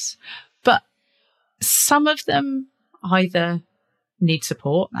source. But some of them either need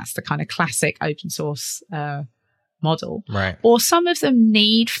support, that's the kind of classic open source model, right? Or some of them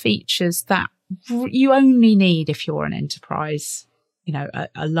need features that you only need if you're an enterprise,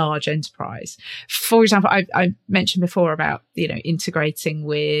 a large enterprise. For example, I mentioned before about, integrating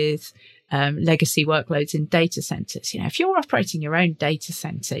with legacy workloads in data centers. If you're operating your own data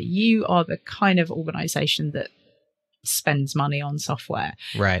center, you are the kind of organization that spends money on software.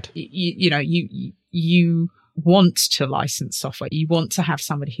 Right. You want to license software. You want to have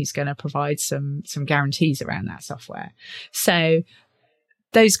somebody who's going to provide some guarantees around that software. So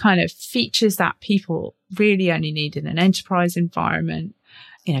those kind of features that people really only need in an enterprise environment,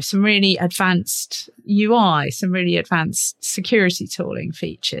 some really advanced UI, some really advanced security tooling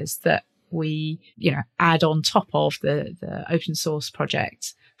features that we, add on top of the open source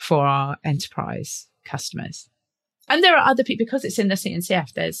project for our enterprise customers. And there are other people, because it's in the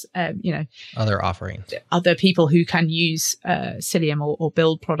CNCF, there's, other offerings, other people who can use Cilium or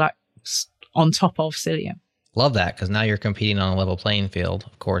build products on top of Cilium. Love that, because now you're competing on a level playing field.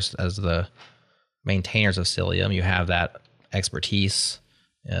 Of course, as the maintainers of Cilium, you have that expertise,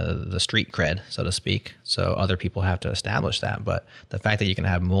 the street cred, so to speak. So other people have to establish that. But the fact that you can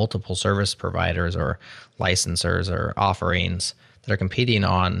have multiple service providers or licensors or offerings that are competing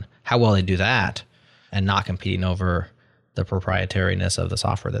on how well they do that, and not competing over the proprietariness of the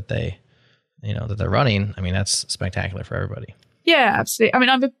software that they, that they're running. I mean, that's spectacular for everybody. Yeah, absolutely. I mean,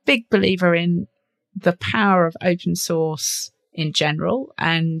 I'm a big believer in the power of open source in general,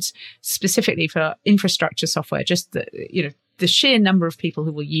 and specifically for infrastructure software, just the sheer number of people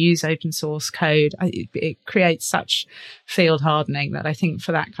who will use open source code, it creates such field hardening that I think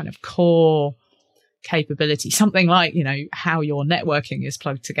for that kind of core capability, something like, how your networking is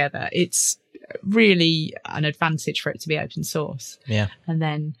plugged together, it's really an advantage for it to be open source. Yeah. And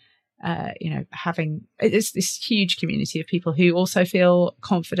then, having this huge community of people who also feel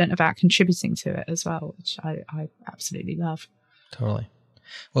confident about contributing to it as well, which I absolutely love. Totally.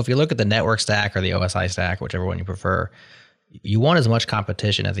 Well, if you look at the network stack or the OSI stack, whichever one you prefer, you want as much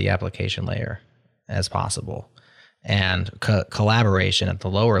competition at the application layer as possible, and collaboration at the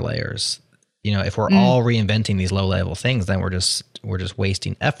lower layers. If we're all reinventing these low level things, then we're just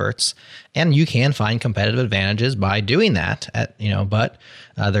wasting efforts. And you can find competitive advantages by doing that but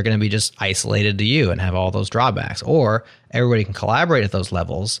they're going to be just isolated to you and have all those drawbacks. Or everybody can collaborate at those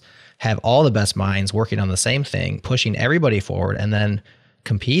levels, have all the best minds working on the same thing, pushing everybody forward, and then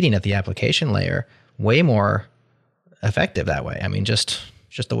competing at the application layer, way more effective that way. I mean, just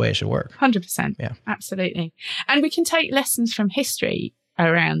the way it should work. 100%. Yeah, absolutely. And we can take lessons from history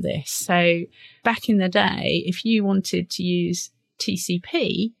around this. So back in the day, if you wanted to use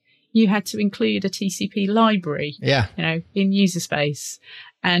TCP, you had to include a TCP library, in user space.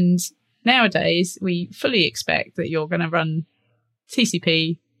 And nowadays, we fully expect that you're going to run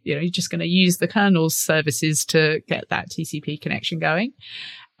TCP. You're just going to use the kernel's services to get that TCP connection going.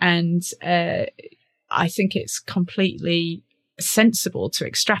 And I think it's completely sensible to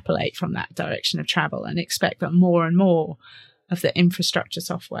extrapolate from that direction of travel and expect that more and more of the infrastructure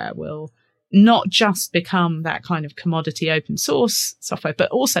software will not just become that kind of commodity open source software, but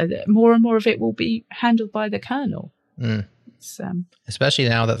also that more and more of it will be handled by the kernel. Especially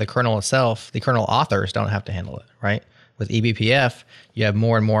now that the kernel itself, the kernel authors don't have to handle it, right? With eBPF, you have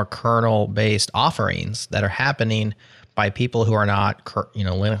more and more kernel-based offerings that are happening by people who are not,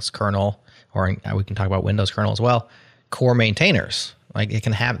 Linux kernel, or we can talk about Windows kernel as well, core maintainers. Like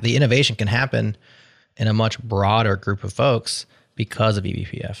the innovation can happen in a much broader group of folks because of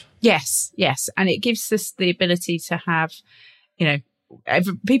eBPF. Yes. And it gives us the ability to have,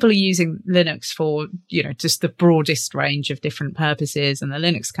 people are using Linux for, just the broadest range of different purposes. And the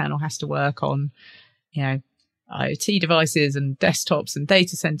Linux kernel has to work on, IoT devices and desktops and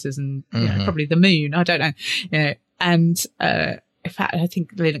data centers and probably the moon. I don't know. And in fact, I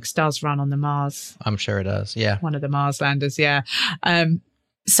think Linux does run on the Mars. I'm sure it does. Yeah. One of the Mars landers. Yeah.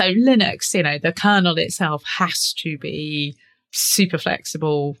 So Linux, the kernel itself has to be super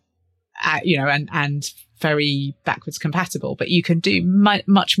flexible, and very backwards compatible. But you can do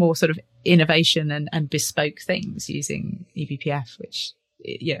much more sort of innovation and bespoke things using eBPF, which,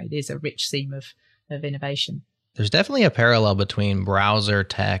 it is a rich seam of innovation. There's definitely a parallel between browser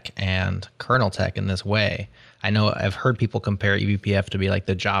tech and kernel tech in this way. I know I've heard people compare eBPF to be like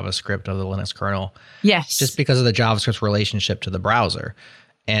the JavaScript of the Linux kernel. Yes. Just because of the JavaScript's relationship to the browser.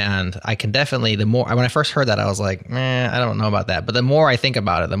 And I can definitely, when I first heard that, I was like, I don't know about that. But the more I think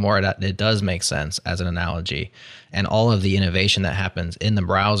about it, the more it does make sense as an analogy. And all of the innovation that happens in the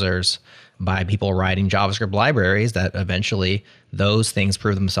browsers by people writing JavaScript libraries, that eventually those things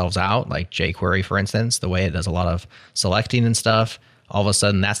prove themselves out, like jQuery, for instance, the way it does a lot of selecting and stuff. All of a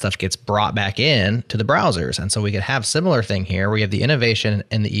sudden, that stuff gets brought back in to the browsers. And so we could have similar thing here. We have the innovation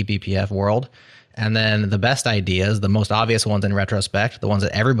in the eBPF world. And then the best ideas, the most obvious ones in retrospect, the ones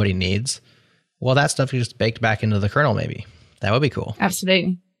that everybody needs, well, that stuff is just baked back into the kernel maybe. That would be cool.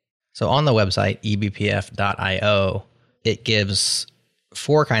 Absolutely. So on the website, ebpf.io, it gives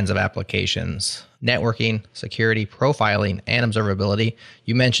 4 kinds of applications: networking, security, profiling, and observability.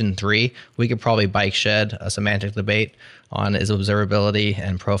 You mentioned 3. We could probably bike shed a semantic debate on, is observability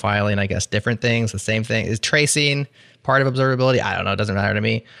and profiling, I guess, different things, the same thing? Is tracing part of observability? I don't know. It doesn't matter to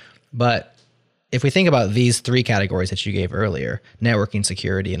me. But if we think about these 3 categories that you gave earlier, networking,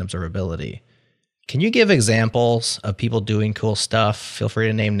 security, and observability, can you give examples of people doing cool stuff? Feel free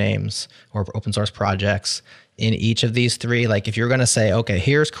to name names or open source projects in each of these 3. Like if you're going to say, okay,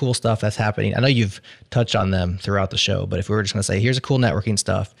 here's cool stuff that's happening. I know you've touched on them throughout the show, but if we were just going to say, here's a cool networking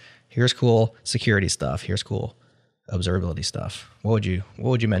stuff, here's cool security stuff, here's cool observability stuff, what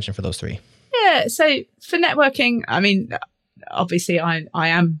would you mention for those 3? Yeah. So for networking, I mean, obviously I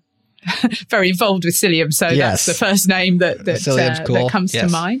am very involved with Cilium, so Yes. that's the first name that cool. that comes to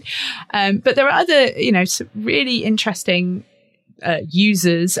Yes. mind. But there are other, some really interesting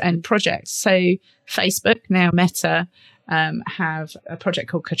users and projects. So Facebook, now Meta, have a project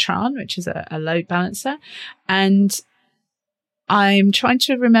called Katran, which is a load balancer, and I'm trying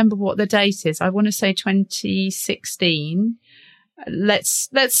to remember what the date is. I want to say 2016. Let's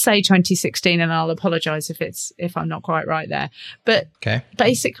say 2016, and I'll apologize if I'm not quite right there. But Okay.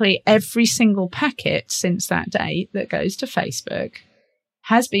 basically every single packet since that date that goes to Facebook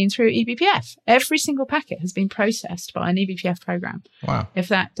has been through eBPF. Every single packet has been processed by an eBPF program. Wow. If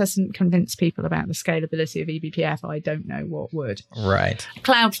that doesn't convince people about the scalability of eBPF, I don't know what would. Right.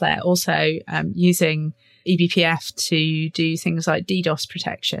 Cloudflare also using eBPF to do things like DDoS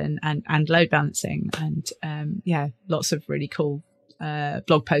protection and load balancing, and lots of really cool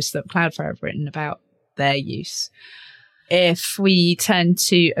blog posts that Cloudflare have written about their use. If we turn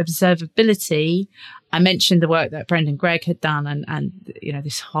to observability, I mentioned the work that Brendan Gregg had done and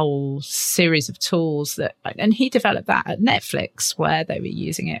this whole series of tools and he developed that at Netflix, where they were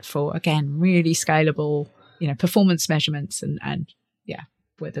using it for, again, really scalable, performance measurements and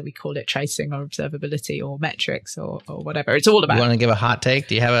whether we call it tracing or observability or metrics or whatever. It's all about. You want to give a hot take?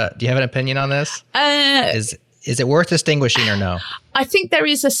 Do you have an opinion on this? Is it worth distinguishing or no? I think there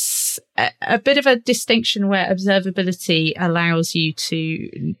is a bit of a distinction where observability allows you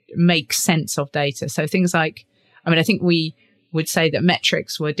to make sense of data. So things like, I think we would say that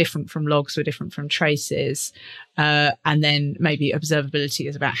metrics were different from logs, were different from traces. And then maybe observability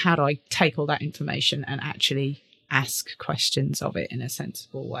is about how do I take all that information and actually ask questions of it in a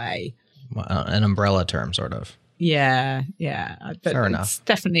sensible way. An umbrella term, sort of. Yeah. But Fair it's enough.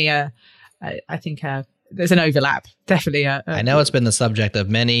 Definitely I think there's an overlap. Definitely. I know it's been the subject of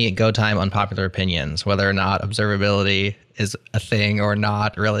many Go Time unpopular opinions, whether or not observability is a thing or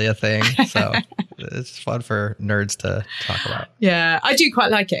not really a thing. So it's fun for nerds to talk about. Yeah, I do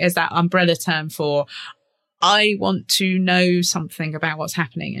quite like it as that umbrella term for, I want to know something about what's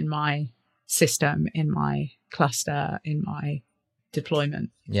happening in my system, in my cluster, in my deployment.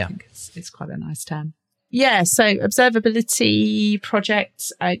 Yeah. I think it's quite a nice term. Yeah, so observability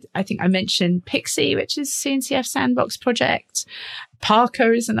projects, I think I mentioned Pixie, which is CNCF Sandbox project.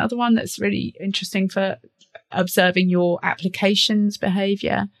 Parker is another one that's really interesting for observing your application's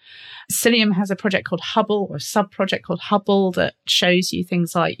behavior. Cilium has a project called Hubble, or a sub-project called Hubble, that shows you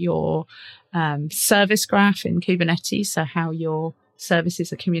things like your service graph in Kubernetes, so how your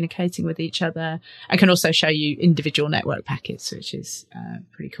services are communicating with each other, and can also show you individual network packets, which is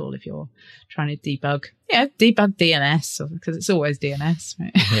pretty cool if you're trying to debug DNS, because it's always DNS.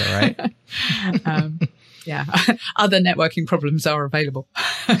 Right? Yeah, right. Other networking problems are available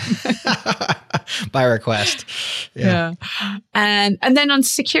by request. Yeah. And then on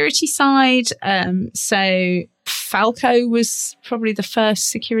security side, so Falco was probably the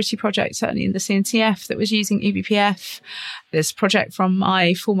first security project, certainly in the CNCF, that was using eBPF. There's a project from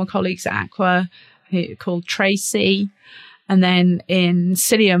my former colleagues at Aqua called Tracy. And then in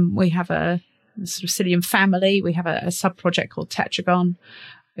Cilium, we have a sort of Cilium family. We have a sub-project called Tetragon,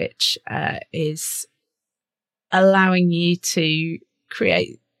 which is allowing you to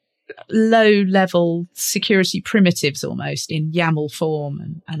create low-level security primitives almost in YAML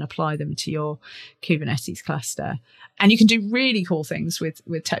form and apply them to your Kubernetes cluster. And you can do really cool things with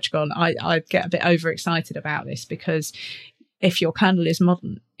Tetragon. I get a bit overexcited about this, because if your kernel is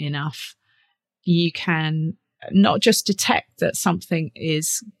modern enough, you can not just detect that something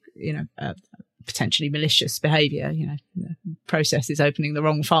is, potentially malicious behavior, the process is opening the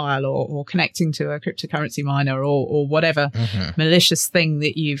wrong file or connecting to a cryptocurrency miner or whatever malicious thing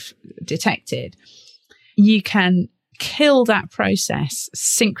that you've detected. You can kill that process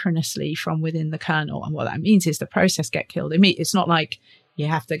synchronously from within the kernel. And what that means is the process get killed. It's not like you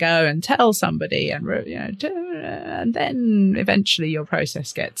have to go and tell somebody and then eventually your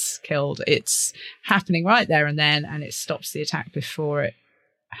process gets killed. It's happening right there and then, and it stops the attack before it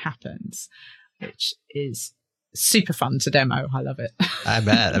happens, which is super fun to demo. I love it. I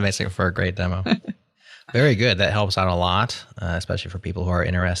bet. That makes it for a great demo. Very good. That helps out a lot, especially for people who are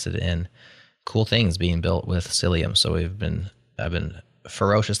interested in cool things being built with Cilium. So I've been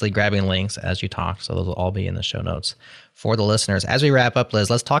ferociously grabbing links as you talked. So those will all be in the show notes for the listeners. As we wrap up, Liz,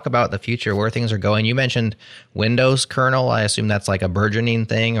 let's talk about the future, where things are going. You mentioned Windows kernel. I assume that's like a burgeoning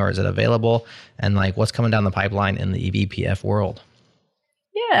thing, or is it available? And like what's coming down the pipeline in the eBPF world?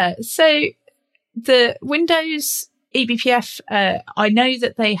 Yeah. So the Windows eBPF, I know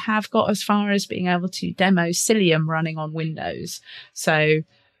that they have got as far as being able to demo Cilium running on Windows. So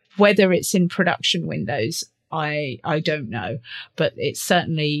whether it's in production Windows, I don't know, but it's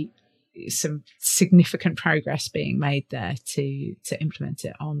certainly some significant progress being made there to implement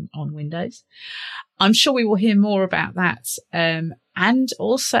it on Windows. I'm sure we will hear more about that, and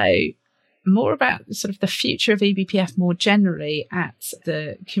also more about sort of the future of eBPF more generally at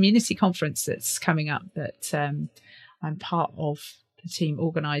the community conference that's coming up that I'm part of the team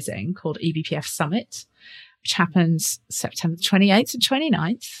organising, called eBPF Summit, which happens September 28th and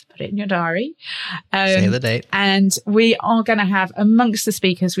 29th. Put it in your diary. Say the date. And we are going to have, amongst the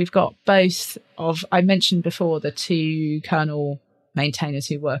speakers, we've got both of, I mentioned before, the two kernel maintainers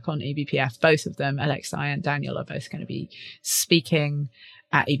who work on eBPF. Both of them, Alexei and Daniel, are both going to be speaking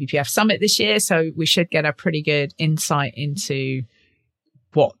at eBPF Summit this year. So we should get a pretty good insight into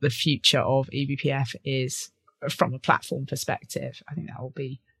what the future of eBPF is from a platform perspective. I think that will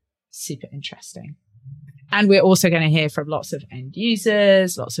be super interesting. And we're also going to hear from lots of end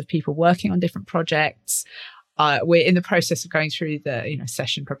users, lots of people working on different projects. We're in the process of going through the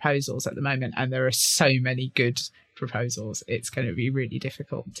session proposals at the moment, and there are so many good proposals. It's going to be really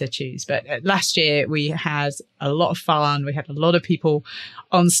difficult to choose. But last year we had a lot of fun. We had a lot of people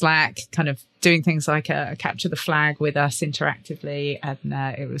on Slack kind of doing things like a capture the flag with us interactively, and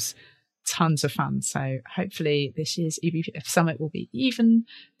it was tons of fun. So hopefully this year's eBPF Summit will be even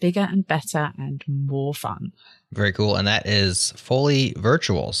bigger and better and more fun. Very cool. And that is fully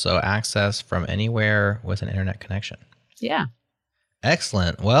virtual, so access from anywhere with an internet connection. Yeah.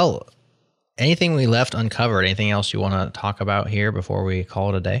 Excellent. Well, anything we left uncovered? Anything else you want to talk about here before we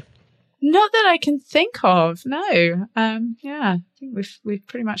call it a day? Not that I can think of. No. I think we've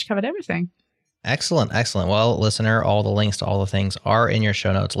pretty much covered everything. Excellent. Well, listener, all the links to all the things are in your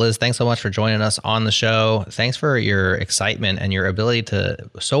show notes. Liz, thanks so much for joining us on the show. Thanks for your excitement and your ability to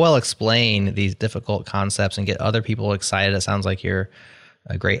so well explain these difficult concepts and get other people excited. It sounds like you're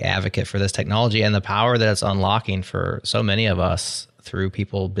a great advocate for this technology and the power that it's unlocking for so many of us through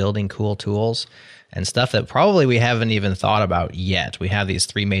people building cool tools and stuff that probably we haven't even thought about yet. We have these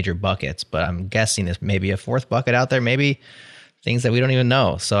three major buckets, but I'm guessing there's maybe a fourth bucket out there, maybe things that we don't even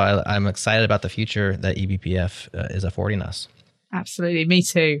know. So I'm excited about the future that eBPF is affording us. Absolutely. Me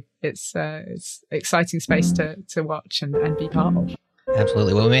too. It's exciting space to watch and be part of.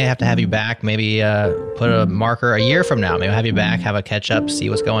 Absolutely. Well, we may have to have you back, maybe put a marker a year from now. Maybe we'll have you back, have a catch up, see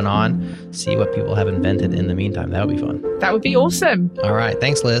what's going on, see what people have invented in the meantime. That would be fun. That would be awesome. All right.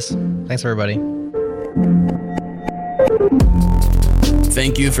 Thanks, Liz. Thanks, everybody.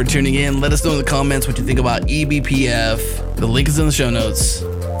 Thank you for tuning in. Let us know in the comments what you think about eBPF. The link is in the show notes.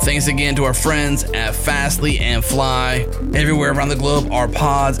 Thanks again to our friends at Fastly and Fly. Everywhere around the globe, our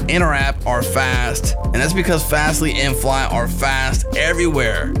pods and our app are fast. And that's because Fastly and Fly are fast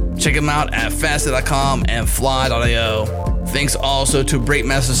everywhere. Check them out at fastly.com and fly.io. Thanks also to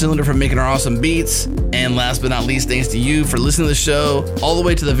Breakmaster Cylinder for making our awesome beats. And last but not least, thanks to you for listening to the show all the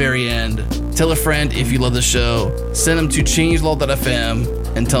way to the very end. Tell a friend if you love the show. Send them to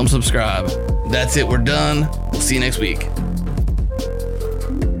changelog.fm and tell them subscribe. That's it. We're done. We'll see you next week.